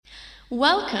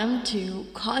Welcome to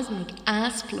Cosmic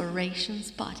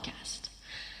Explorations Podcast,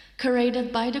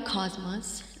 curated by the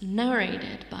Cosmos,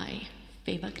 narrated by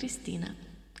Feva Cristina.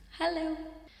 Hello.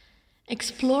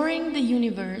 Exploring the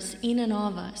universe in and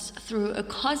of us through a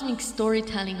cosmic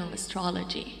storytelling of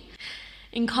astrology.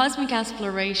 In Cosmic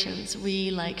Explorations,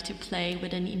 we like to play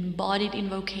with an embodied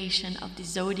invocation of the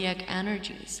zodiac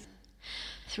energies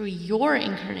through your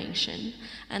incarnation,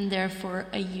 and therefore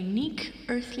a unique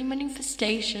earthly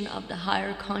manifestation of the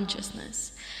higher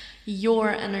consciousness.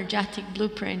 Your energetic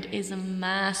blueprint is a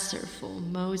masterful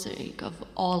mosaic of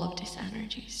all of these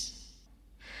energies.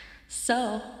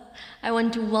 So, I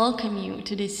want to welcome you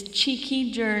to this cheeky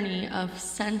journey of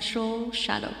sensual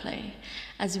shadow play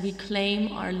as we claim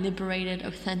our liberated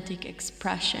authentic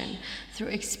expression through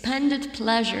expanded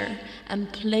pleasure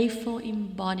and playful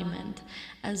embodiment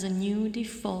as a new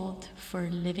default for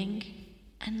living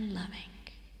and loving.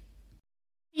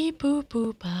 Beep boop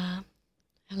boop ba.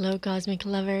 Hello, cosmic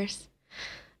lovers.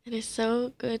 It is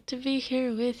so good to be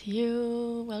here with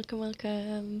you. Welcome,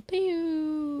 welcome.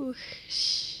 Pew.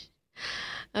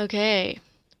 Okay,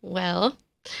 well,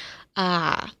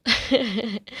 I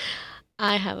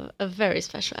have a very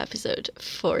special episode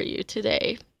for you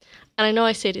today. And I know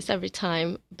I say this every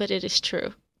time, but it is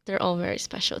true. They're all very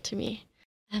special to me.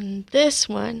 And this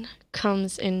one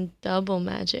comes in double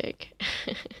magic.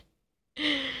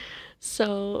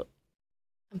 So,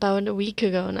 about a week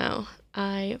ago now,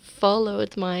 I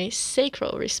followed my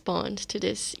sacral response to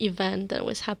this event that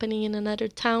was happening in another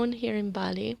town here in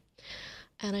Bali.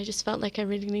 And I just felt like I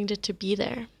really needed to be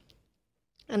there.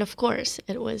 And of course,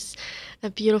 it was a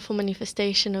beautiful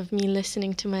manifestation of me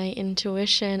listening to my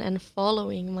intuition and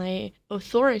following my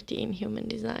authority in human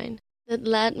design that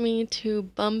led me to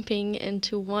bumping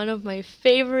into one of my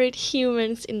favorite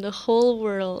humans in the whole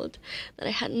world that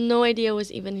I had no idea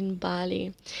was even in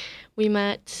Bali. We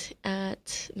met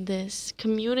at this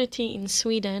community in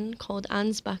Sweden called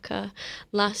Ansbacka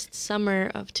last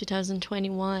summer of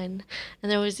 2021.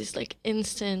 And there was this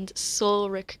instant soul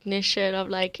recognition of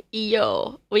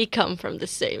yo, we come from the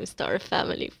same star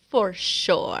family for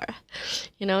sure.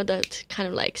 You know, that kind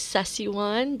of sassy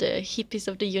one, the hippies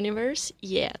of the universe.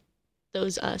 Yeah,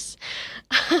 those us.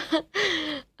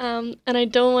 And I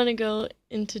don't want to go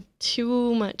into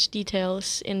too much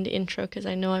details in the intro because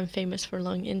I know I'm famous for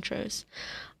long intros.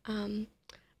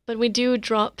 But we do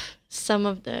drop some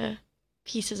of the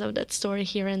pieces of that story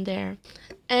here and there.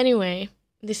 Anyway,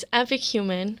 this epic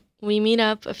human, we meet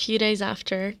up a few days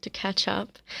after to catch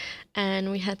up,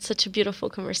 and we had such a beautiful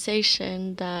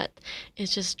conversation that it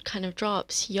just kind of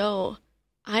drops, yo,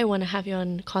 I want to have you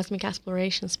on Cosmic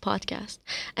Explorations podcast.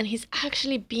 And he's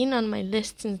actually been on my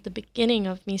list since the beginning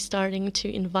of me starting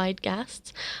to invite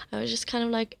guests. I was just kind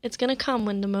of it's going to come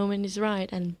when the moment is right.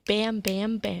 And bam,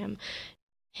 bam, bam.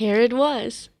 Here it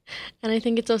was. And I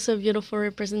think it's also a beautiful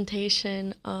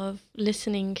representation of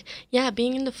listening,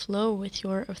 being in the flow with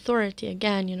your authority.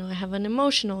 Again, I have an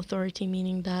emotional authority,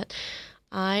 meaning that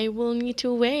I will need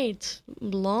to wait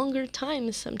longer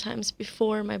times sometimes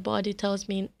before my body tells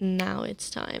me now it's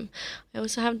time. I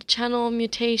also have the channel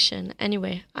mutation.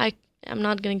 Anyway, I'm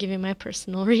not going to give you my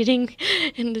personal reading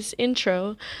in this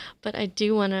intro, but I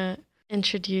do want to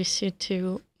introduce you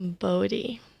to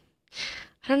Bodhi.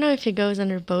 I don't know if he goes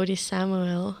under Bodhi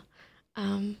Samuel,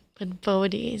 but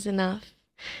Bodhi is enough.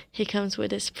 He comes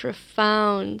with this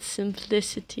profound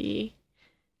simplicity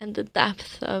and the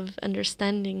depth of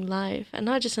understanding life, and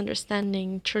not just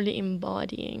understanding, truly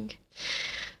embodying.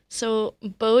 So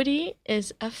Bodhi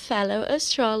is a fellow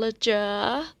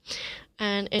astrologer,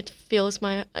 and it feels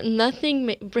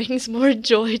nothing brings more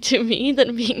joy to me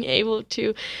than being able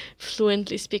to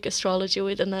fluently speak astrology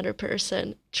with another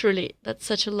person. Truly, that's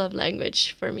such a love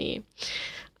language for me.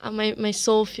 My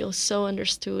soul feels so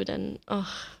understood, and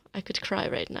I could cry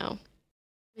right now.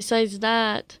 Besides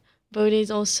that, Bodhi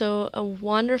is also a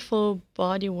wonderful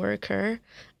body worker,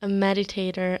 a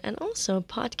meditator, and also a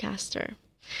podcaster.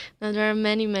 Now, there are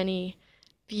many, many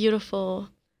beautiful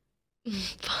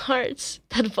parts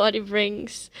that Bodhi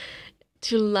brings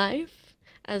to life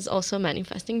as also a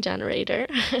manifesting generator.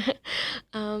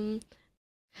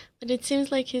 But it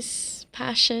seems like his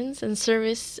passions and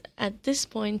service at this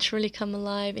point truly come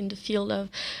alive in the field of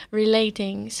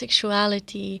relating,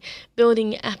 sexuality,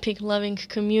 building epic loving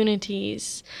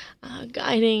communities,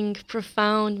 guiding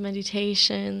profound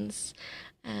meditations,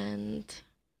 and,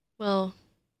 well,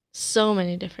 so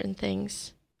many different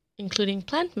things, including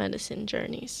plant medicine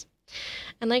journeys.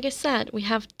 And like I said, we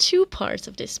have two parts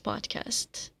of this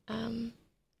podcast.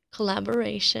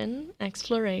 Collaboration,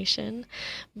 exploration,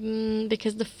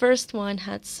 because the first one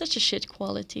had such a shit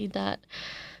quality that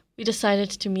we decided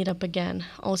to meet up again,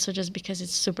 also just because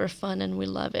it's super fun and we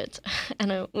love it.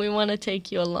 And we want to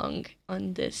take you along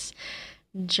on this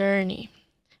journey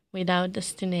without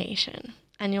destination.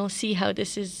 And you'll see how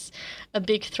this is a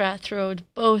big thread throughout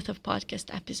both of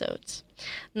podcast episodes.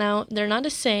 Now, they're not the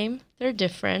same, they're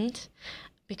different,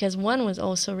 because one was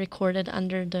also recorded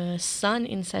under the sun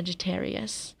in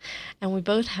Sagittarius, and we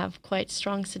both have quite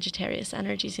strong Sagittarius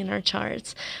energies in our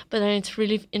charts. But then it's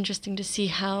really interesting to see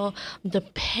how the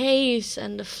pace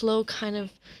and the flow kind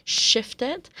of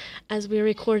shifted as we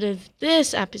recorded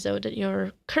this episode that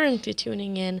you're currently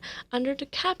tuning in under the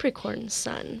Capricorn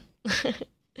sun.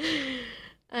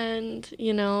 And,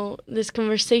 this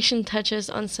conversation touches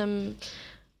on some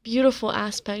beautiful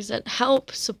aspects that help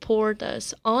support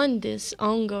us on this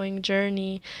ongoing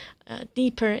journey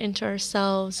deeper into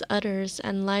ourselves, others,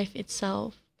 and life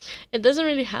itself. It doesn't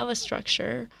really have a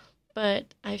structure,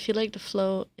 but I feel like the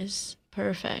flow is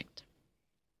perfect.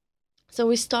 So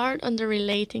we start on the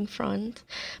relating front,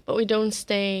 but we don't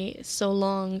stay so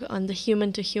long on the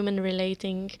human to human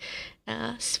relating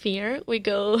sphere. We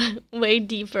go way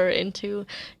deeper into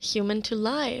human to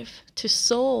life, to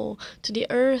soul, to the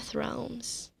earth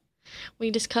realms.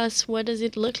 We discuss what does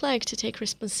it look like to take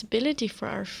responsibility for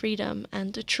our freedom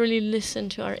and to truly listen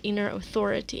to our inner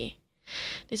authority.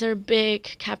 These are big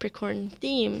Capricorn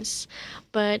themes,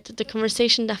 but the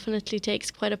conversation definitely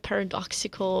takes quite a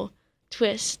paradoxical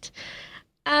twist,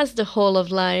 as the whole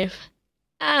of life,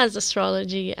 as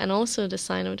astrology, and also the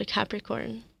sign of the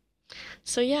Capricorn.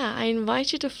 So yeah, I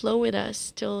invite you to flow with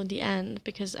us till the end,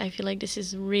 because I feel like this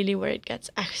is really where it gets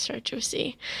extra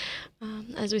juicy.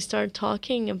 As we start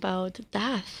talking about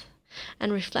death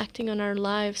and reflecting on our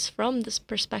lives from this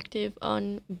perspective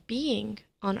on being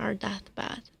on our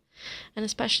deathbed. And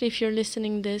especially if you're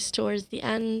listening this towards the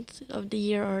end of the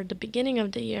year or the beginning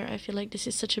of the year, I feel like this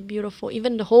is such a beautiful,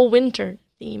 even the whole winter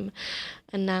theme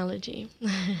analogy.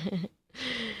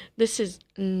 This is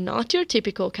not your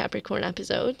typical Capricorn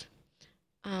episode,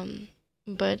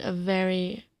 but a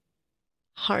very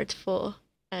heartful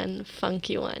and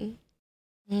funky one.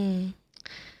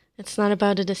 It's not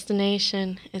about a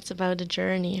destination, it's about a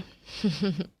journey.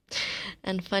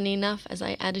 And funny enough, as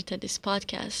I edited this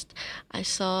podcast, I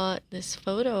saw this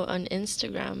photo on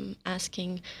Instagram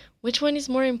asking, which one is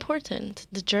more important,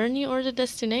 the journey or the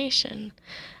destination?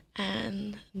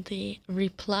 And the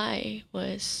reply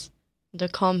was the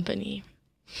company.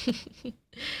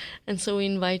 And so we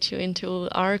invite you into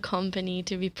our company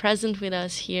to be present with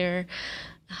us here,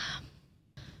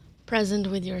 present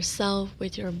with yourself,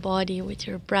 with your body, with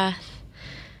your breath,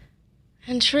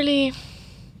 and truly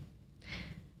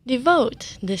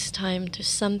devote this time to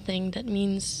something that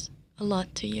means a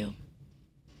lot to you.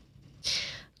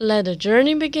 Let the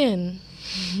journey begin.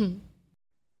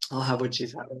 I'll have what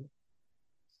she's having.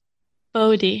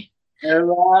 Bodhi.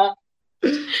 Ella.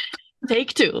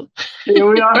 Take two. Here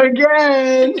we are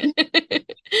again.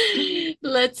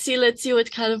 Let's see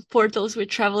what kind of portals we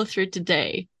travel through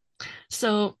today.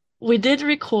 So we did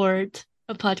record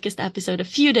a podcast episode a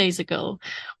few days ago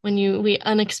when we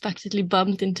unexpectedly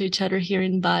bumped into each other here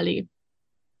in Bali.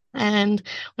 And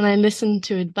when I listened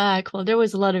to it back, well, there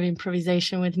was a lot of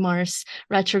improvisation with Mars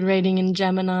retrograding in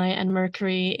Gemini and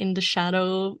Mercury in the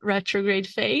shadow retrograde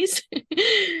phase.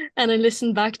 And I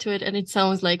listened back to it and it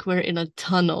sounds like we're in a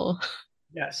tunnel.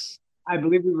 Yes, I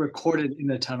believe we recorded in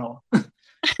the tunnel.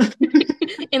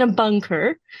 In a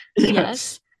bunker,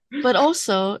 yes. But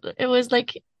also it was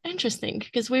like interesting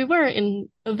because we were in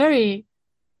a very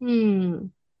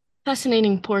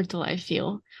fascinating portal, I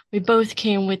feel. We both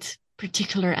came with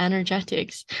particular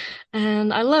energetics,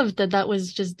 and I loved that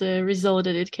was just the result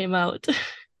that it came out.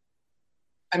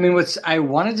 I mean,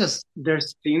 there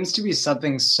seems to be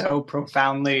something so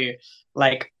profoundly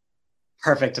like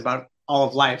perfect about all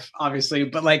of life, obviously,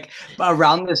 but like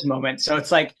around this moment. So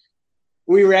it's like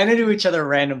we ran into each other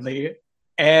randomly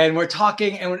and we're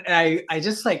talking, and I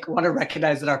just like want to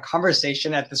recognize that our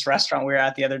conversation at this restaurant we were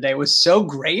at the other day was so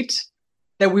great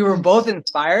that we were both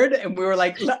inspired, and we were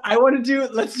like,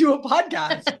 let's do a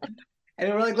podcast.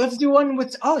 And we're like, let's do one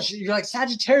with, you're like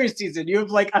Sagittarius season. You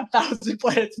have like 1,000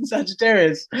 planets in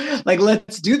Sagittarius. Like,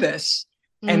 let's do this.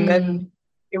 And then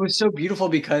it was so beautiful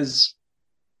because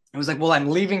it was like, well, I'm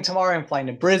leaving tomorrow. I'm flying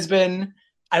to Brisbane.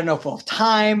 I don't know if we'll have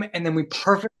time. And then we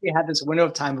perfectly had this window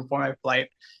of time before my flight.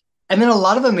 And then a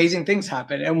lot of amazing things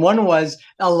happened. And one was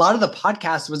a lot of the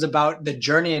podcast was about the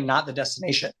journey and not the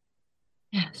destination.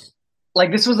 Yes. Like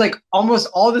this was like almost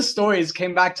all the stories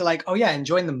came back to like, oh yeah,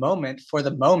 enjoying the moment for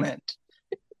the moment.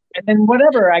 And then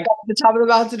whatever, I got to the top of the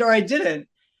mountain or I didn't.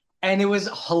 And it was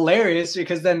hilarious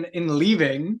because then in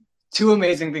leaving, two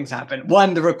amazing things happened.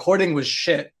 One, the recording was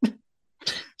shit.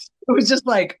 it was just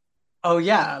like, oh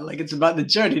yeah, like it's about the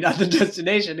journey, not the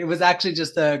destination. It was actually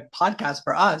just a podcast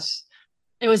for us.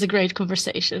 It was a great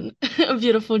conversation, a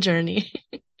beautiful journey.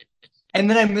 And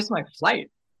then I missed my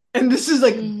flight. And this is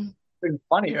like Mm, even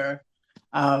funnier.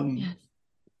 Um, yes.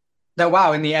 that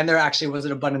wow, in the end there actually was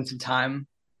an abundance of time.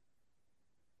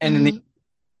 And in the Mm,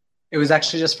 it was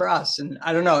actually just for us. And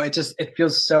I don't know, it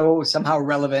feels so somehow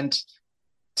relevant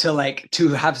to like to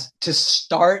have to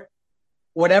start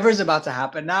whatever's about to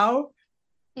happen now,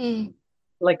 mm,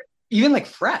 like even like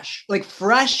fresh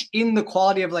in the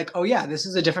quality of like, oh yeah, this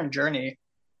is a different journey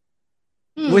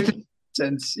with mm,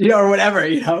 sense, you know, or whatever,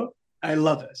 you know. I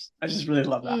love this. I just really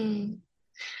love that. mm.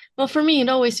 Well, for me, it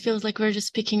always feels like we're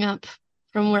just picking up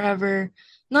from wherever,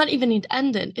 not even it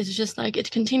ended. It's just like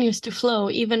it continues to flow,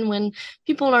 even when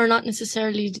people are not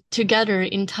necessarily together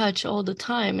in touch all the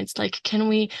time. It's like, can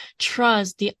we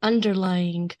trust the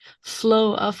underlying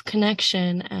flow of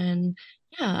connection and,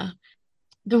 yeah,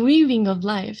 the weaving of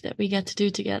life that we get to do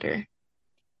together?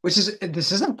 Which is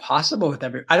this isn't possible with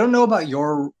every. I don't know about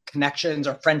your connections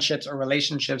or friendships or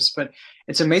relationships, but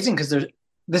it's amazing because there's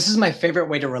this is my favorite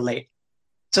way to relate.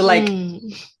 So like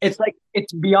Mm, it's like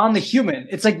it's beyond the human.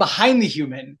 It's like behind the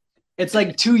human. It's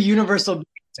like two universal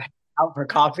beings out for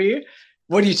coffee.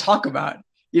 What do you talk about?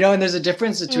 You know, and there's a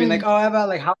difference between like, mm, oh, how about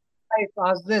like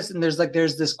how's this? And there's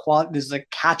this quality, there's like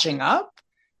catching up,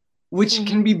 which mm,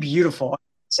 can be beautiful. At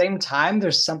the same time,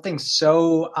 there's something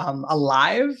so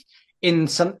alive in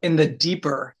the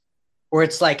deeper where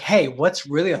it's like, hey, what's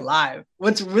really alive?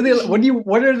 What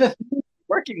are the things you're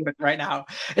working with right now?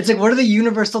 It's like, what are the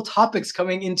universal topics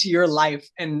coming into your life?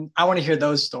 And I want to hear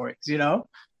those stories, you know?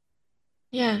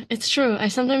 Yeah, it's true. I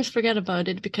sometimes forget about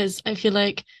it because I feel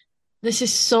like this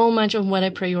is so much of what I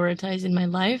prioritize in my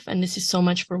life, and this is so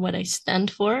much for what I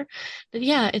stand for. That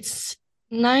yeah, it's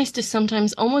nice to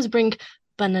sometimes almost bring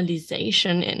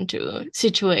banalization into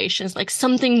situations. Like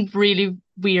something really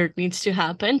weird needs to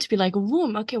happen to be like,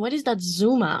 whoom, okay, what is that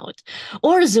zoom out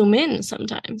or zoom in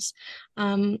sometimes?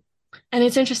 Um, and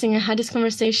it's interesting. I had this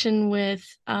conversation with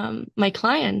my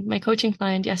client, my coaching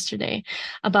client yesterday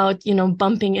about,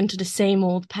 bumping into the same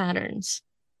old patterns.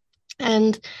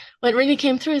 And what really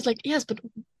came through is like, yes, but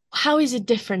how is it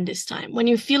different this time? When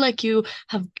you feel like you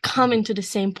have come into the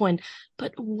same point,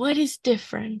 but what is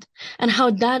different? And how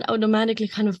that automatically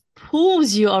kind of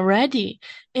pulls you already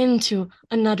into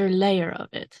another layer of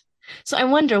it. So I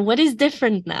wonder, what is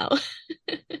different now?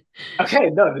 Okay,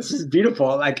 no, this is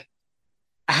beautiful. Like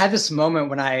I had this moment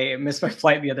when I missed my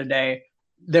flight the other day.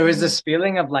 There was Mhm, this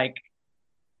feeling of like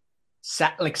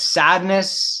like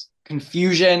sadness,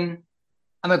 confusion.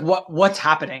 I'm like, what's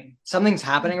happening? Something's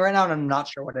happening right now, and I'm not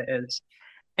sure what it is.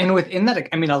 And within that,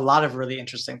 I mean, a lot of really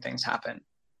interesting things happen.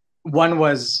 One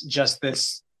was just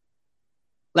this,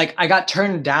 like, I got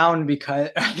turned down because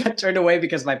I got turned away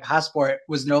because my passport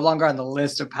was no longer on the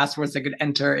list of passports that could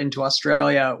enter into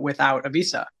Australia without a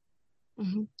visa.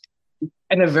 mhm.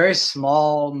 In a very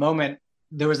small moment,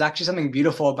 there was actually something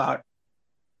beautiful about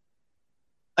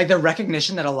like the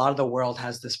recognition that a lot of the world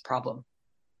has this problem.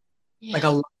 Like Yeah.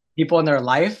 a lot of people in their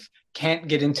life can't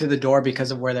get into the door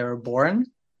because of where they were born.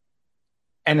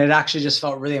 And it actually just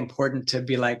felt really important to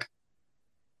be like,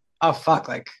 oh fuck,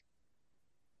 like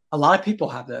a lot of people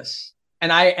have this.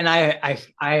 And I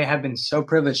have been so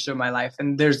privileged in my life.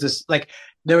 And there's this like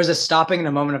there was a stopping and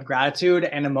a moment of gratitude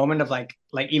and a moment of like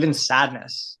even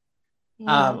sadness.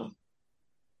 Um, Whoa.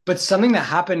 but something that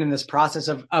happened in this process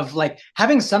of like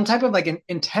having some type of like an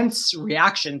intense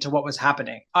reaction to what was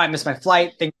happening. Oh, I missed my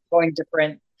flight, things going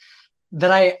different.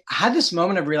 That I had this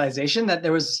moment of realization that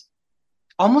there was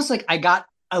almost like I got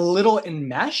a little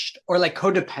enmeshed or like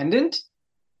codependent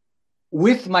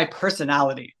with my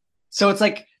personality. So it's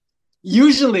like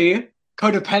usually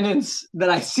codependence that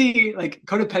I see, like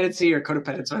codependency or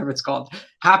codependence, whatever it's called,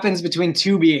 happens between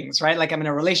two beings, right? Like I'm in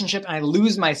a relationship and I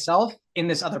lose myself in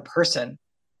this other person.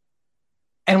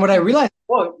 And what I Mm, realized,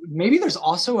 well, maybe there's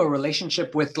also a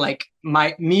relationship with like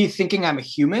my me thinking I'm a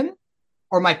human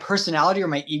or my personality or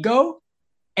my ego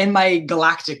and my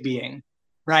galactic being,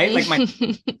 right? Like my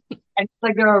and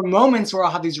like there are moments where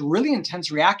I'll have these really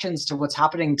intense reactions to what's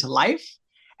happening to life.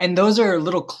 And those are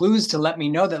little clues to let me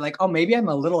know that like, oh, maybe I'm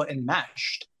a little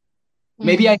enmeshed.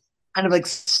 Maybe I mm, kind of like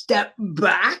step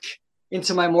back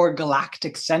into my more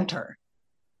galactic center.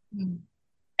 mm,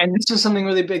 And this was something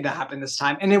really big that happened this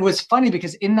time. And it was funny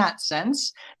because in that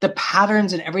sense, the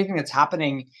patterns and everything that's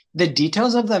happening, the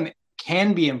details of them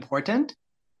can be important.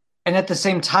 And at the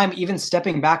same time, even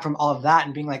stepping back from all of that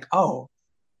and being like,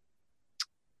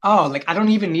 like I don't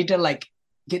even need to like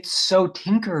get so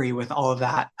tinkery with all of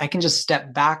that. I can just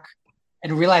step back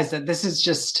and realize that this is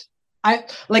just I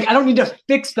don't need to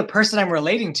fix the person I'm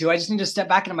relating to. I just need to step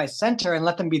back into my center and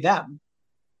let them be them.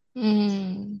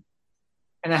 Mm.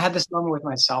 And I had this moment with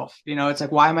myself. It's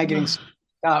like, why am I getting Wow. so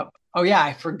up? Oh yeah,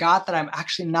 I forgot that I'm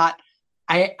actually not.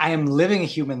 I am living a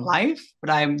human life,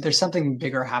 but there's something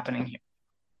bigger happening here.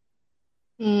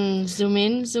 Zoom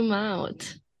in, zoom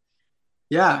out.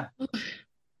 Yeah.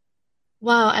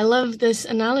 Wow, I love this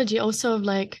analogy also of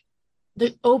like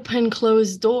the open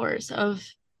closed doors of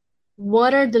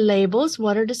what are the labels,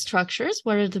 what are the structures,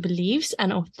 what are the beliefs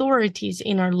and authorities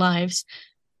in our lives,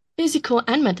 physical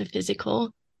and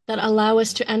metaphysical, that allow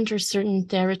us to enter certain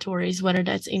territories, whether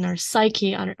that's in our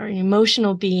psyche, our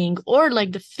emotional being, or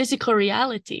like the physical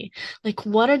reality. Like,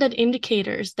 what are the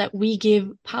indicators that we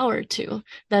give power to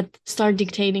that start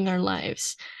dictating our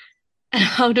lives? And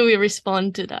how do we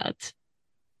respond to that?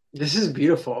 This is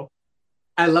beautiful.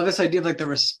 I love this idea of like the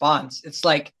response. It's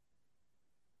like,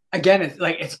 again,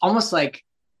 it's almost like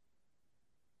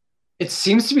it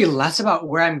seems to be less about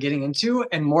where I'm getting into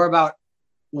and more about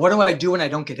what do I do when I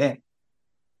don't get in?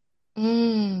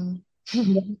 Mm.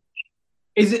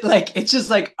 Is it like, it's just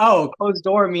like, oh, closed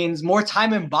door means more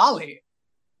time in Bali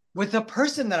with a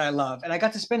person that I love. And I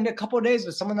got to spend a couple of days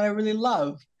with someone that I really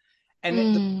love. And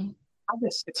Mm.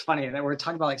 it's funny that we're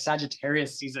talking about like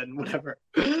Sagittarius season, whatever.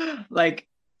 Like,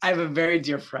 I have a very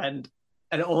dear friend,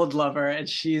 an old lover, and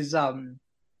she's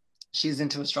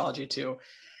into astrology too.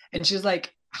 And she's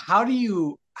like, how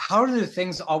do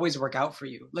things always work out for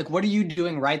you? Like, what are you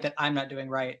doing right that I'm not doing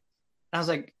right? And I was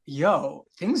like, yo,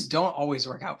 things don't always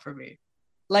work out for me.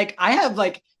 Like, I have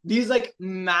like these like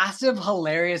massive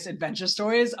hilarious adventure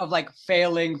stories of like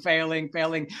failing,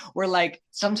 where like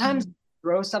sometimes Mm.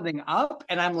 throw something up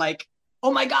and I'm like,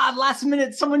 oh my God, last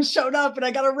minute someone showed up and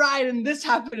I got a ride and this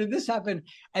happened and this happened.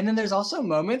 And then there's also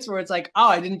moments where it's like, oh,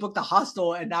 I didn't book the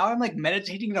hostel and now I'm like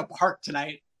meditating in a park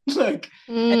tonight. Like,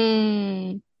 and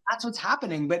Mm. that's what's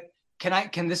happening. But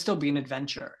can this still be an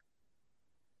adventure?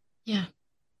 Yeah.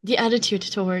 The attitude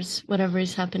towards whatever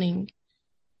is happening.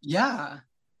 Yeah.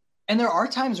 And there are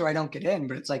times where I don't get in,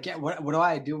 but it's like, yeah, what do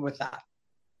I do with that?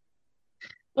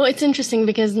 Well, it's interesting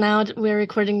because now we're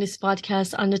recording this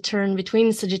podcast on the turn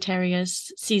between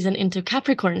Sagittarius season into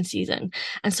Capricorn season.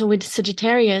 And so with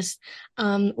Sagittarius,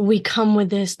 we come with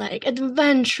this like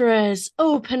adventurous,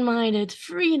 open-minded,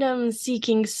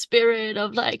 freedom-seeking spirit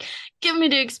of like, give me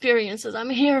the experiences. I'm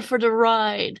here for the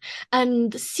ride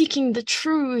and seeking the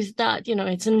truth that,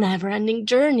 it's a never-ending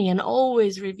journey and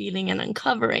always revealing and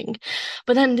uncovering.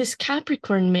 But then this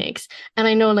Capricorn mix, and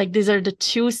I know like these are the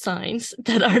two signs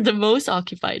that are the most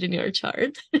occupied in your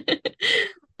chart.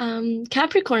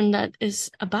 Capricorn, that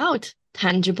is about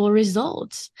tangible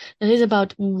results. That is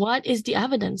about what is the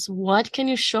evidence? What can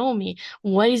you show me?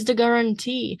 What is the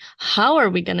guarantee? How are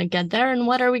we going to get there? And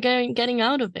what are we getting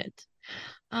out of it?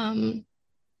 Um,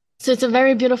 so it's a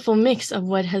very beautiful mix of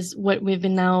what we've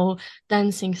been now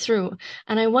dancing through.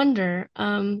 And I wonder,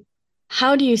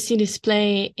 how do you see this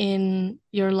play in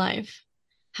your life?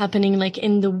 Happening like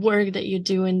in the work that you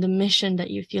do, in the mission that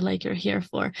you feel like you're here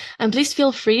for. And please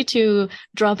feel free to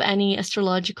drop any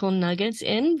astrological nuggets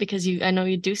in because I know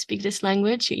you do speak this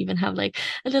language. You even have like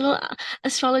a little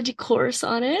astrology course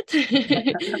on it.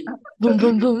 Boom,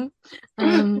 boom, boom.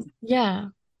 Yeah.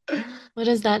 What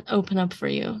does that open up for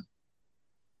you?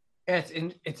 Yeah,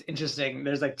 it's interesting.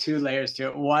 There's like two layers to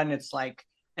it. One, it's like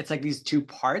these two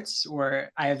parts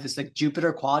where I have this like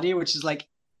Jupiter quality, which is like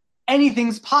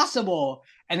anything's possible,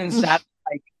 and then Saturn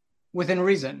like within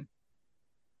reason.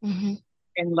 Mm-hmm.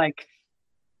 And like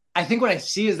I think what I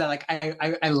see is that like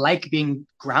I like being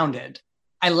grounded.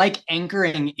 I like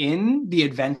anchoring in the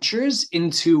adventures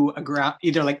into a ground,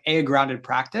 either like a grounded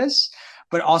practice,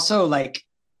 but also like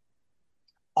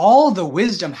all the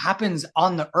wisdom happens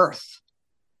on the earth.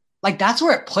 Like that's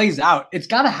where it plays out. It's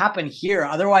got to happen here,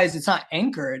 otherwise it's not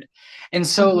anchored. And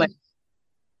so like Mm-hmm.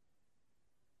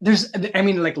 I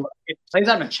mean, like it plays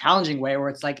out in a challenging way where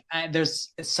it's like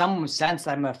there's some sense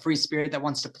that I'm a free spirit that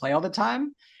wants to play all the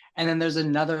time, and then there's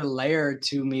another layer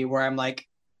to me where I'm like,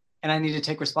 and I need to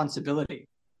take responsibility.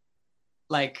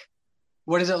 Like,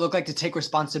 what does it look like to take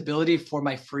responsibility for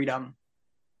my freedom?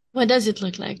 What does it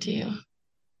look like to you?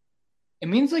 It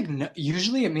means like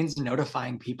usually it means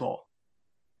notifying people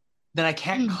that I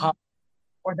can't come,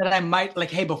 Mm. or that I might like,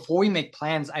 hey, before we make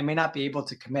plans, I may not be able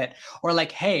to commit, or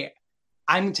like, hey,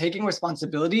 I'm taking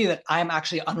responsibility that I'm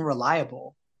actually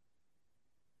unreliable,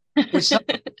 which some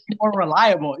more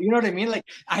reliable. You know what I mean? Like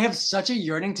I have such a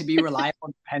yearning to be reliable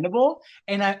and dependable,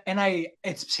 and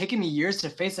it's taken me years to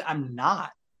face it. I'm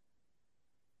not.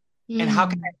 And how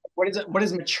can I? Mm. What is it? What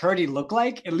does maturity look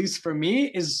like? At least for me,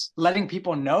 is letting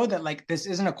people know that like this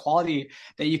isn't a quality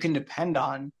that you can depend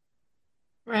on.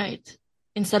 Right.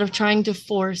 Instead of trying to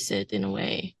force it in a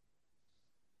way,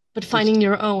 but which, finding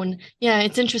your own. Yeah,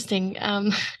 it's interesting.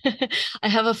 I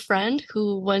have a friend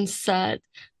who once said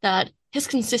that his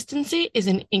consistency is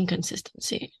an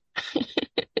inconsistency.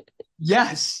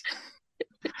 yes,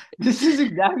 this is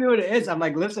exactly what it is. I'm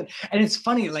like, listen, and it's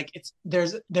funny, like there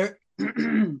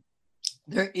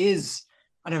there is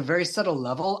on a very subtle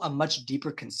level a much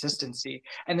deeper consistency,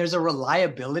 and there's a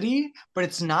reliability, but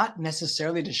it's not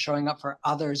necessarily to showing up for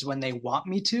others when they want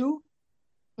me to.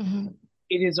 Mhm.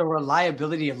 It is a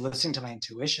reliability of listening to my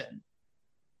intuition,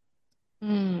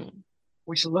 Mm.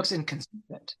 which looks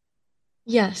inconsistent.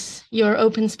 Yes, your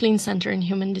open spleen center in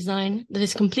human design that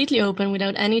is completely open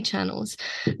without any channels.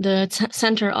 The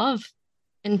center of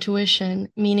intuition,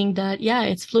 meaning that, yeah,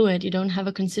 it's fluid. You don't have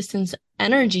a consistent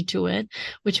energy to it,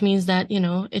 which means that,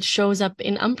 it shows up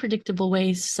in unpredictable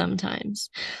ways sometimes.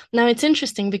 Now, it's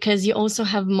interesting because you also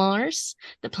have Mars,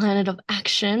 the planet of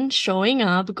action, showing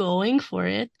up, going for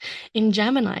it in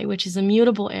Gemini, which is a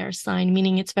mutable air sign,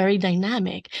 meaning it's very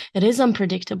dynamic. It is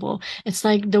unpredictable. It's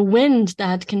like the wind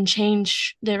that can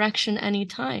change direction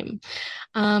anytime.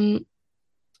 Um,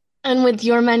 and with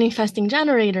your manifesting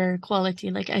generator quality,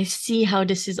 like I see how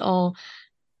this is all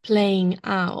playing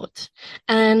out.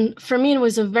 And for me, it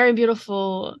was a very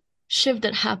beautiful shift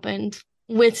that happened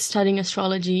with studying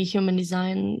astrology, human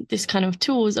design, this kind of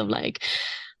tools of like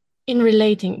in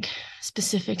relating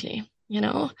specifically,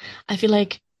 I feel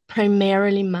like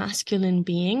primarily masculine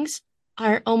beings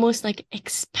are almost like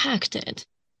expected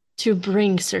to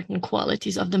bring certain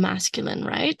qualities of the masculine,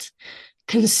 right?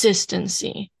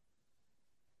 Consistency,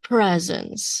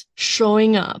 presence,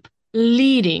 showing up,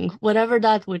 leading, whatever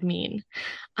that would mean.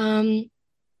 Um,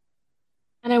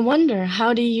 and I wonder,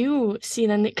 how do you see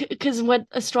them? Because what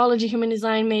astrology, human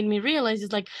design made me realize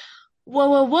is like, whoa,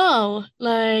 whoa, whoa,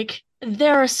 like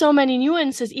there are so many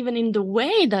nuances even in the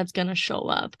way that's going to show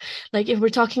up. Like if we're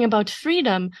talking about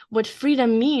freedom, what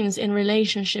freedom means in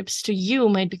relationships to you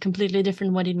might be completely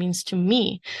different what it means to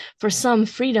me. For some,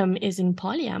 freedom is in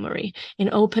polyamory, in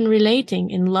open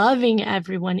relating, in loving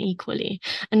everyone equally.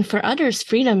 And for others,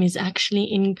 freedom is actually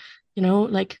in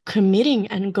like committing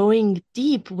and going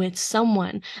deep with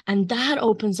someone. And that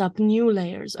opens up new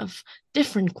layers of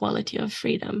different quality of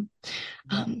freedom.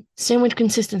 Yeah. Same with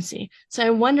consistency. So I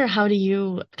wonder, how do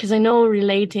you, because I know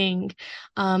relating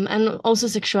and also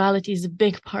sexuality is a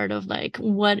big part of like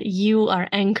what you are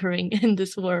anchoring in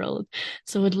this world.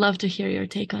 So would love to hear your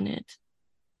take on it.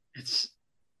 It's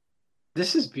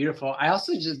this is beautiful. I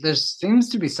also just there seems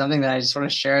to be something that I just want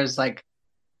to share is like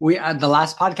we the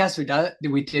last podcast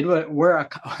we did what we're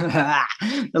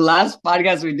the last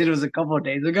podcast we did was a couple of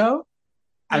days ago.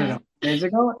 I don't Yeah. know, days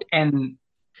ago, and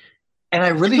I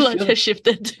really A lot feel has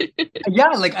shifted. yeah,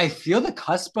 like I feel the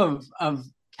cusp of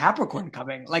Capricorn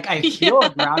coming. Like I feel Yeah. a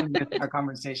grounding in our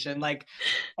conversation. Like,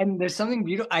 and there's something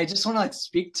beautiful. I just want to like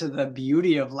speak to the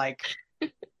beauty of like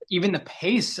even the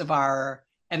pace of our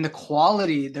and the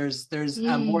quality. There's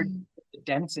a more Mm,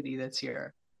 density that's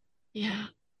here yeah.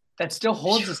 that still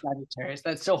holds the Sagittarius,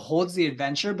 that still holds the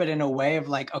adventure, but in a way of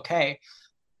like, okay,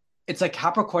 it's like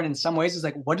Capricorn in some ways is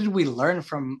like, what did we learn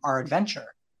from our adventure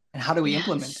and how do we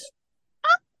implement it?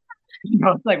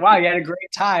 Yes. It's like, wow, you had a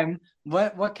great time.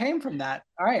 What came from that?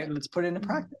 All right, let's put it into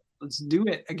practice. Let's do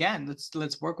it again.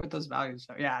 Let's work with those values.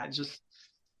 So yeah, it's just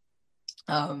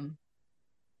um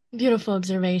Beautiful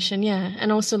observation, yeah.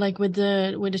 And also like with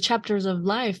the chapters of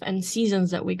life and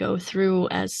seasons that we go through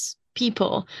as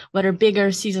people, whether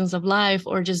bigger seasons of life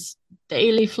or just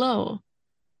daily flow,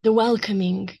 the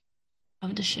welcoming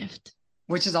of the shift.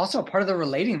 which is also a part of the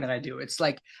relating that I do. It's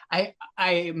like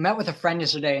I met with a friend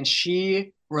yesterday and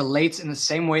she relates in the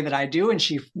same way that I do. And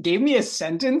she gave me a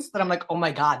sentence that I'm like, oh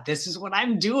my God, this is what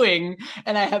I'm doing.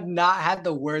 And I have not had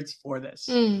the words for this.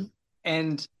 Mm,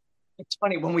 And it's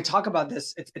funny when we talk about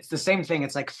this, it's the same thing.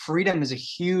 It's like freedom is a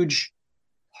huge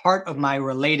part of my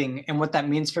relating. And what that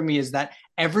means for me is that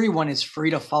everyone is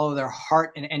free to follow their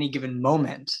heart in any given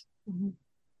moment. mhm,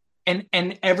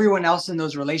 And everyone else in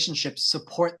those relationships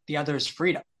support the other's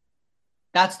freedom.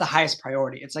 That's the highest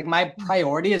priority. It's like my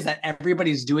priority is that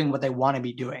everybody's doing what they want to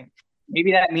be doing.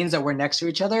 Maybe that means that we're next to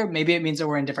each other. Maybe it means that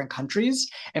we're in different countries.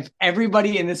 If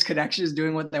everybody in this connection is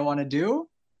doing what they want to do,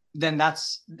 then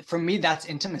that's for me, that's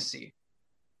intimacy.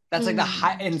 That's like the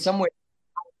high, mm, in some way,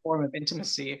 form of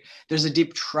intimacy. There's a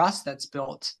deep trust that's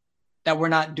built that we're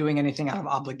not doing anything out of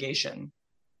obligation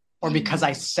or because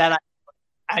I mm. said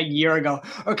a year ago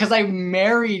or because I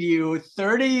married you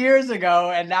 30 years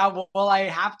ago and now will I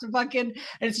have to fucking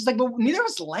and it's just like but neither of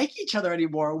us like each other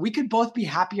anymore. We could both be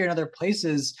happier in other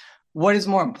places. What is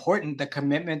more important, the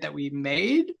commitment that we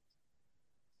made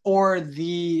or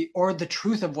the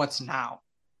truth of what's now.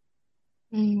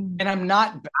 And I'm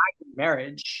not bagging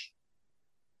marriage.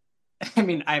 I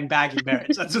mean, I'm bagging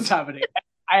marriage. That's what's happening.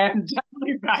 I am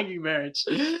definitely bagging marriage.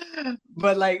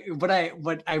 But like what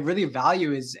I really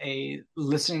value is a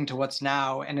listening to what's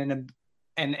now and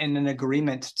an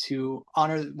agreement to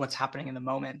honor what's happening in the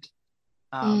moment.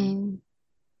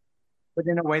 But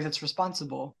in a way that's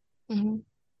responsible.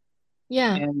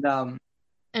 Yeah.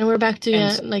 And we're back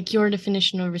to so, like your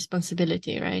definition of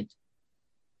responsibility, right?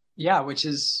 Yeah, which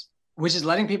is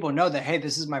letting people know that, hey,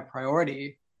 this is my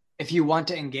priority. If you want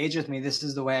to engage with me, this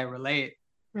is the way I relate.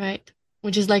 Right.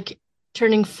 Which is like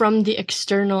turning from the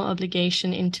external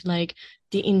obligation into like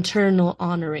the internal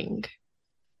honoring.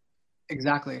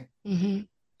 Exactly. And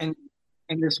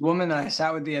this woman that I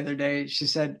sat with the other day, she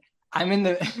said, I'm in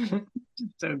the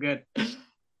so good.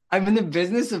 I'm in the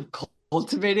business of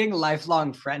cultivating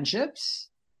lifelong friendships.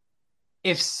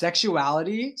 If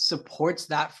sexuality supports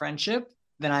that friendship,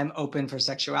 then I'm open for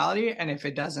sexuality. And if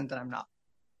it doesn't, then I'm not.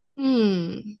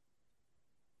 And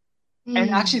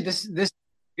actually, this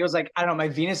feels like, I don't know, my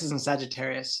Venus is in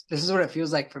Sagittarius. This is what it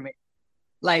feels like for me.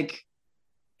 Like,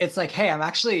 it's like, hey,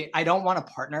 I don't want a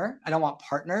partner. I don't want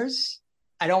partners.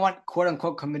 I don't want quote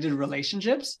unquote committed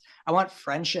relationships. I want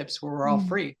friendships where we're all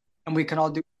free and we can all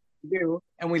do what we do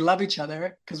and we love each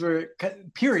other because we're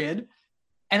period.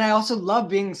 And I also love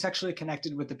being sexually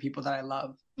connected with the people that I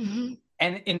love. And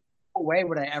in no way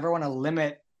would I ever want to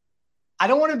limit. I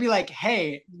don't want to be like,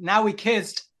 hey, now we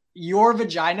kissed, your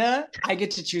vagina, I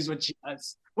get to choose what she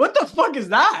does. What the fuck is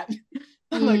that?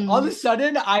 Like all of a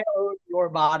sudden I own your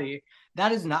body.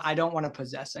 That is not, I don't want to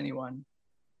possess anyone.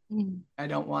 I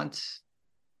don't want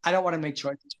to make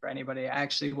choices for anybody. I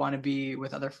actually want to be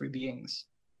with other free beings.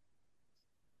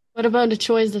 What about a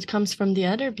choice that comes from the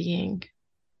other being?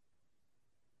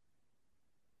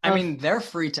 I mean, they're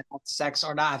free to have sex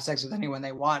or not have sex with anyone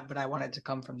they want, but I want it to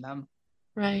come from them.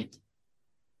 Right.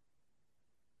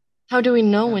 How do we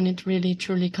know when it really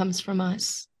truly comes from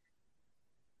us?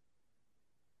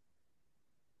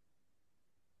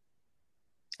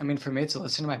 I mean, for me, it's to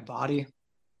listen to my body.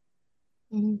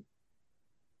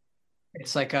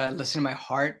 It's like listen to my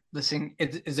heart. Listening,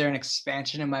 is there an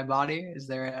expansion in my body? Is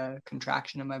there a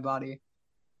contraction in my body?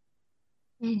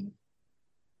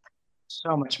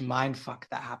 So much mind fuck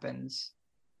that happens.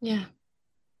 Yeah.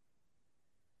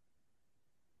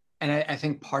 And I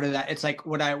think part of that, it's like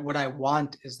what I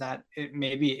want is that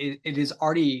it is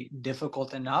already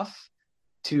difficult enough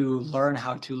to learn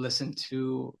how to listen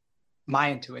to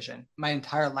my intuition. My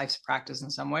entire life's practice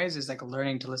in some ways is like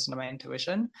learning to listen to my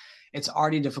intuition. It's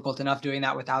already difficult enough doing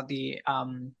that without the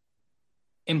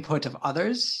input of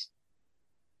others.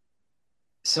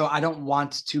 So I don't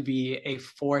want to be a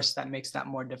force that makes that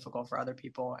more difficult for other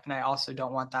people. And I also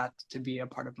don't want that to be a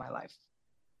part of my life.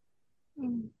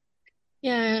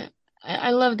 Yeah,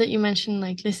 I love that you mentioned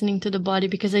like listening to the body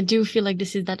because I do feel like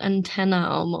this is that antenna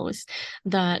almost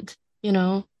that,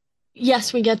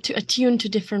 yes, we get to attune to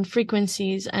different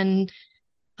frequencies and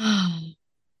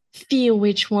feel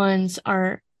which ones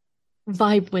are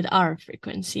vibe with our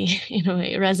frequency, in a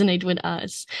way, resonate with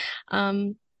us.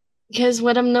 Because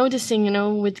what I'm noticing,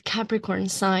 with Capricorn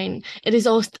sign, it is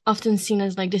often seen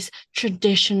as like this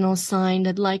traditional sign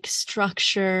that likes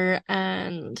structure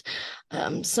and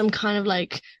some kind of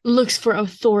like looks for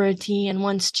authority and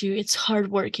it's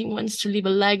hardworking, wants to leave a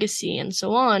legacy and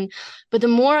so on. But the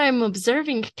more I'm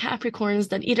observing Capricorns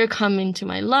that either come into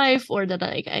my life or that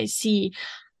I see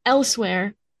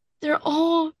elsewhere, they're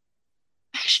all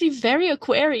actually very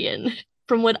Aquarian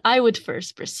from what I would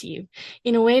first perceive,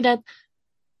 in a way that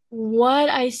what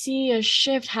I see a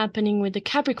shift happening with the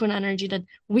Capricorn energy that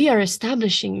we are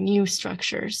establishing new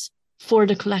structures for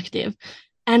the collective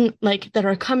and like that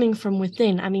are coming from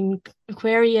within. I mean,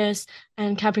 Aquarius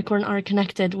and Capricorn are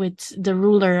connected with the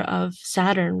ruler of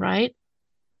Saturn, right?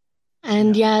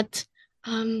 And yet,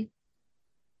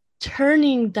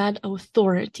 turning that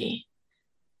authority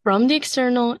from the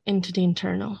external into the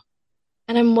internal.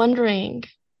 And I'm wondering,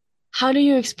 how do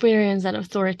you experience that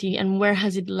authority and where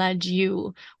has it led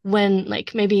you when,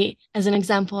 like, maybe as an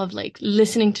example of like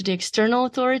listening to the external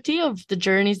authority of the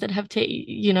journeys that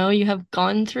you have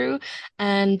gone through,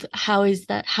 and how has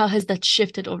that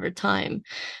shifted over time?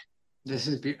 This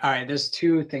is all right. There's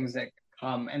two things that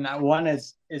come, and one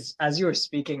is as you were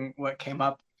speaking, what came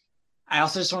up. I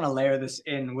also just want to layer this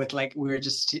in with like we were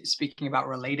just speaking about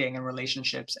relating and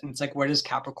relationships, and it's like where does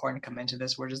Capricorn come into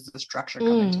this? Where does the structure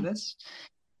come into this?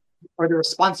 Or the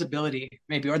responsibility,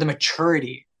 maybe, or the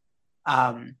maturity,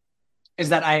 is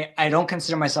that I don't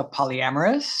consider myself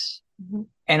polyamorous,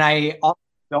 and I also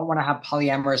don't want to have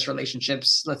polyamorous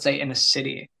relationships, let's say in a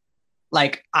city.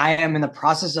 like I am in the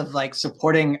process of like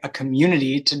supporting a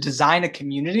community to design a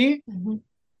community Mm-hmm.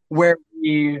 where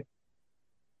we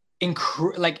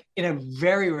like in a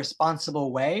very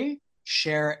responsible way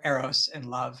share eros and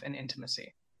love and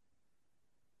intimacy,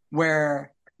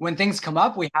 where when things come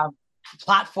up we have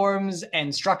platforms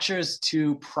and structures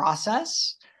to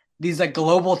process these like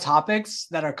global topics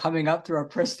that are coming up through our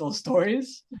personal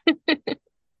stories.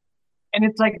 And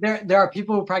it's like there are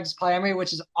people who practice polyamory,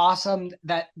 which is awesome,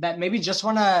 that maybe just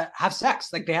want to have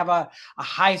sex, like they have a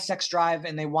high sex drive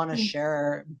and they want to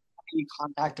share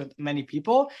contact with many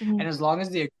people. Mm-hmm. And as long as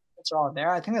the agreements are all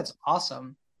there, I think that's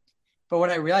awesome. But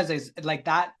what I realized is like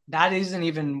that isn't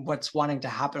even what's wanting to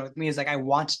happen with me. Is like I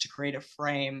want to create a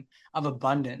frame of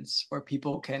abundance where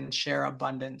people can share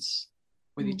abundance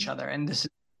with each other. And this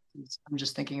is, I'm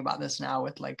just thinking about this now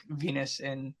with like Venus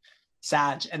in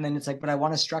Sag, and then it's like, but I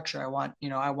want a structure. I want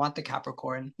the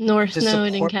Capricorn North to Node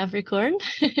in support. Capricorn.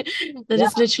 That Yeah,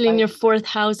 is literally in I, your fourth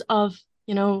house of,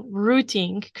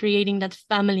 rooting, creating that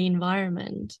family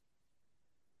environment.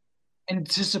 and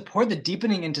to support the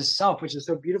deepening into self, which is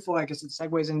so beautiful. I guess it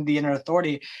segues into the inner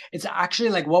authority. It's actually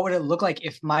like, what would it look like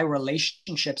if my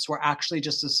relationships were actually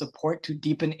just a support to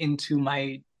deepen into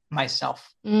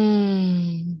myself?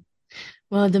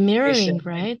 Well, the mirroring,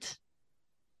 right?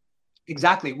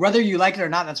 Exactly. Whether you like it or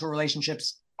not, that's what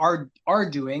relationships are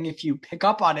doing. If you pick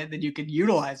up on it, then you could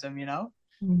utilize them, you know?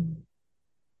 Mm.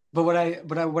 But what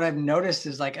I've noticed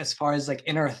is like as far as like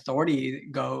inner authority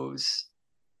goes,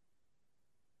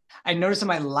 I noticed in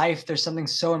my life there's something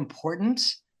so important,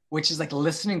 which is like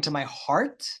listening to my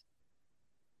heart,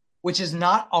 which is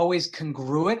not always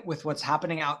congruent with what's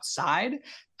happening outside.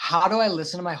 How do I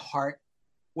listen to my heart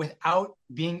without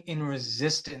being in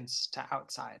resistance to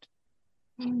outside?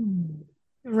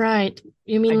 Right.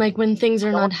 You mean I like when things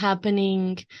are not don't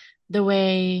happening the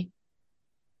way.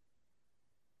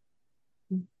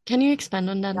 Can you expand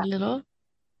on that a little?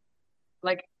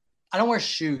 like I don't wear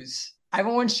shoes. I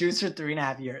haven't worn shoes for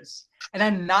 3.5 years. And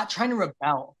I'm not trying to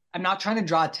rebel. I'm not trying to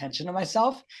draw attention to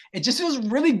myself. It just feels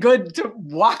really good to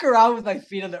walk around with my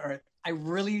feet on the earth. I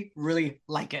really, really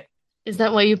like it. Is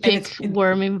that why you And pick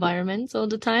warm environments all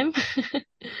the time?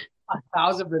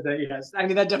 1,000%, yes. I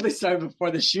mean, that definitely started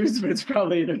before the shoes, but it's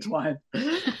probably intertwined.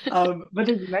 But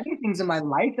there's many things in my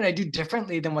life that I do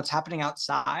differently than what's happening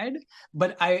outside.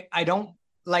 But I don't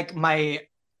like my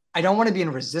I don't want to be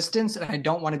in resistance and I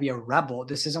don't want to be a rebel.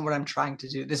 This isn't what I'm trying to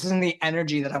do. This isn't the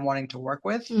energy that I'm wanting to work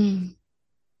with. Mm.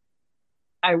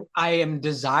 I am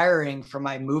desiring for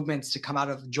my movements to come out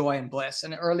of joy and bliss.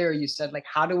 And earlier you said, like,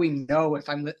 how do we know if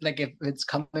I'm like, if it's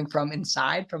coming from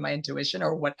inside, from my intuition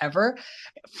or whatever?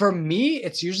 For me,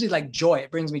 it's usually like joy.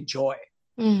 It brings me joy.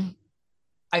 Mm.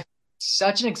 I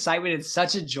such an excitement. It's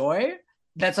such a joy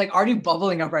that's like already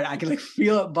bubbling up right now. I can like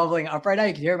feel it bubbling up right now.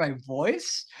 You can hear my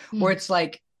voice where Mm. it's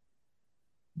like,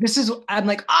 I'm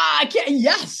like, I can't,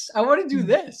 yes, I want to do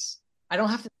this. I don't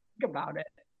have to think about it.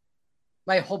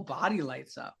 My whole body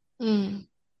lights up. Mm.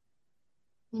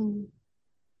 Mm.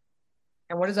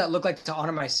 And what does that look like to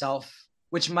honor myself?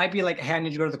 Which might be like, hey, I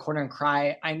need to go to the corner and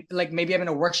cry. I like maybe I'm in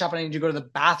a workshop and I need to go to the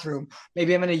bathroom.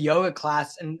 Maybe I'm in a yoga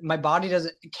class and my body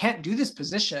can't do this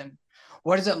position.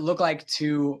 What does it look like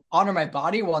to honor my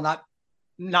body while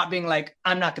not being like,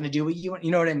 I'm not going to do what you want?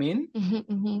 You know what I mean? Mm-hmm,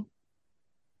 mm-hmm.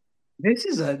 This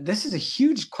is a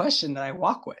huge question that I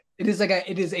walk with. It is like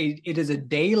it is a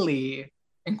daily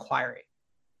inquiry.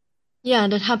 Yeah,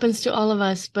 that happens to all of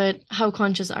us, but how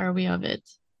conscious are we of it?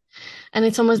 And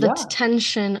it's almost that Yeah.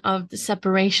 tension of the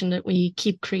separation that we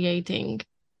keep creating.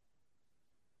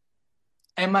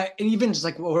 And even just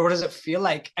like, what does it feel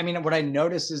like? I mean, what I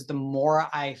notice is the more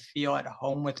I feel at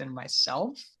home within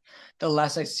myself, the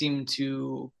less I seem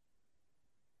to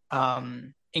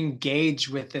engage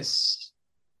with this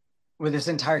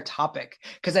entire topic.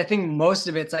 Because I think most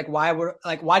of it's like, why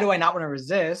do I not want to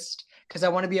resist? Because I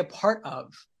want to be a part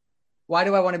of. Why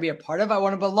do I want to be a part of? I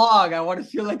want to belong. I want to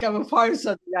feel like I'm a part of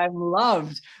something. I'm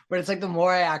loved. But it's like the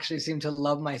more I actually seem to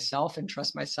love myself and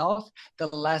trust myself, the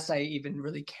less I even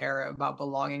really care about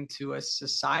belonging to a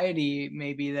society,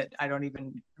 maybe that I don't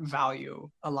even value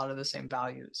a lot of the same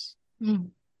values.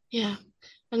 Mm. Yeah.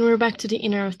 And we're back to the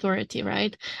inner authority,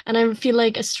 right? And I feel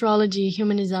like astrology,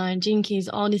 human design, Gene Keys,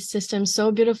 all these systems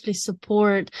so beautifully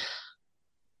support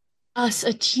us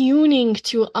attuning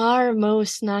to our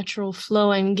most natural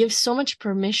flow and give so much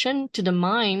permission to the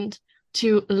mind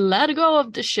to let go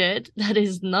of the shit that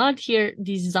is not here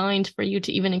designed for you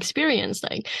to even experience.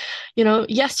 Like,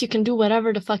 yes, you can do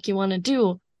whatever the fuck you want to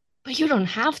do, but you don't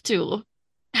have to.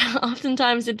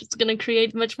 Oftentimes it's going to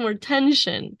create much more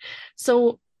tension.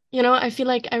 So, I feel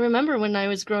like I remember when I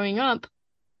was growing up,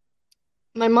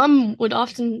 my mom would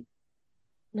often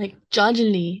like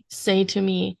judgingly say to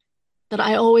me that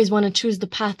I always want to choose the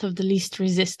path of the least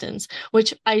resistance,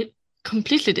 which I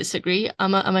completely disagree.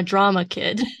 I'm a drama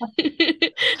kid.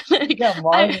 Like Yeah,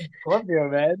 Mars I and Scorpio,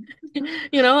 man.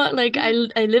 like I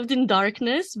lived in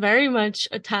darkness, very much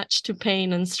attached to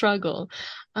pain and struggle.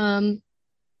 Um,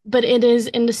 but it is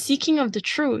in the seeking of the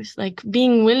truth, like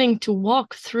being willing to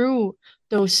walk through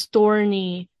those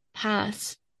thorny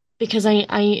paths because I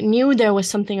knew there was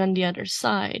something on the other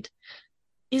side.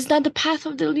 Is that the path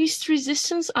of the least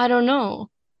resistance? I don't know.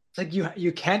 It's like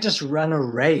you can't just run a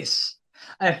race.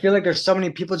 I feel like there's so many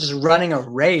people just running a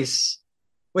race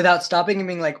without stopping and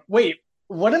being like, wait,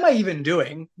 what am I even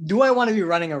doing? Do I want to be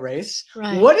running a race?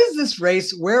 Right. What is this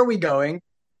race? Where are we going?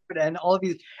 And all of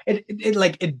these,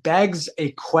 it begs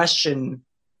a question.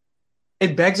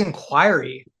 It begs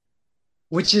inquiry,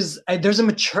 which is there's a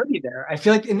maturity there. I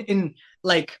feel like in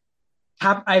like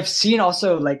I've seen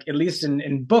also like at least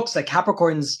in books like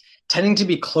Capricorns tending to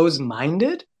be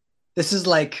closed-minded. This is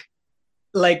like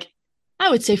I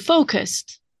would say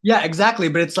focused. yeah, exactly.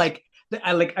 But it's like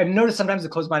I've noticed sometimes the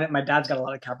closed-minded. My dad's got a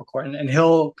lot of Capricorn, and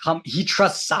he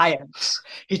trusts science.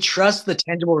 He trusts the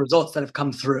tangible results that have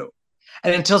come through.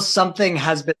 And until something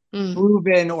has been Mm,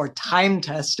 proven or time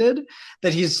tested,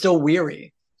 that he's still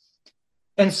weary.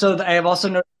 And so I have also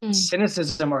noticed mm,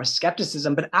 cynicism or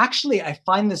skepticism, but actually I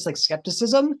find this like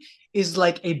skepticism is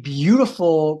like a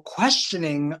beautiful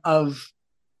questioning of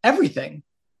everything.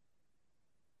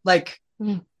 Like,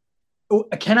 mm,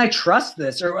 can I trust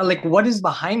this? Or like, what is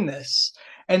behind this?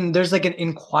 And there's like an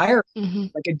inquiry, hmm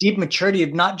like a deep maturity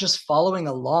of not just following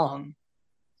along,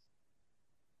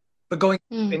 but going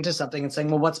mm, into something and saying,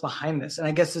 well, what's behind this? And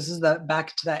I guess this is the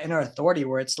back to that inner authority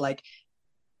where it's like,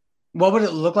 what would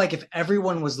it look like if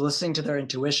everyone was listening to their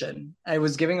intuition? I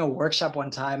was giving a workshop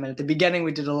one time, and at the beginning,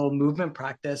 we did a little movement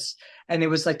practice, and it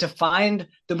was like to find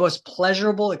the most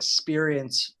pleasurable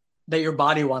experience that your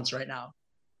body wants right now.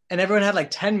 And everyone had like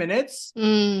 10 minutes.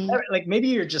 mm. Like maybe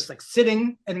you're just like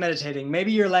sitting and meditating.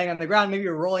 Maybe you're laying on the ground. Maybe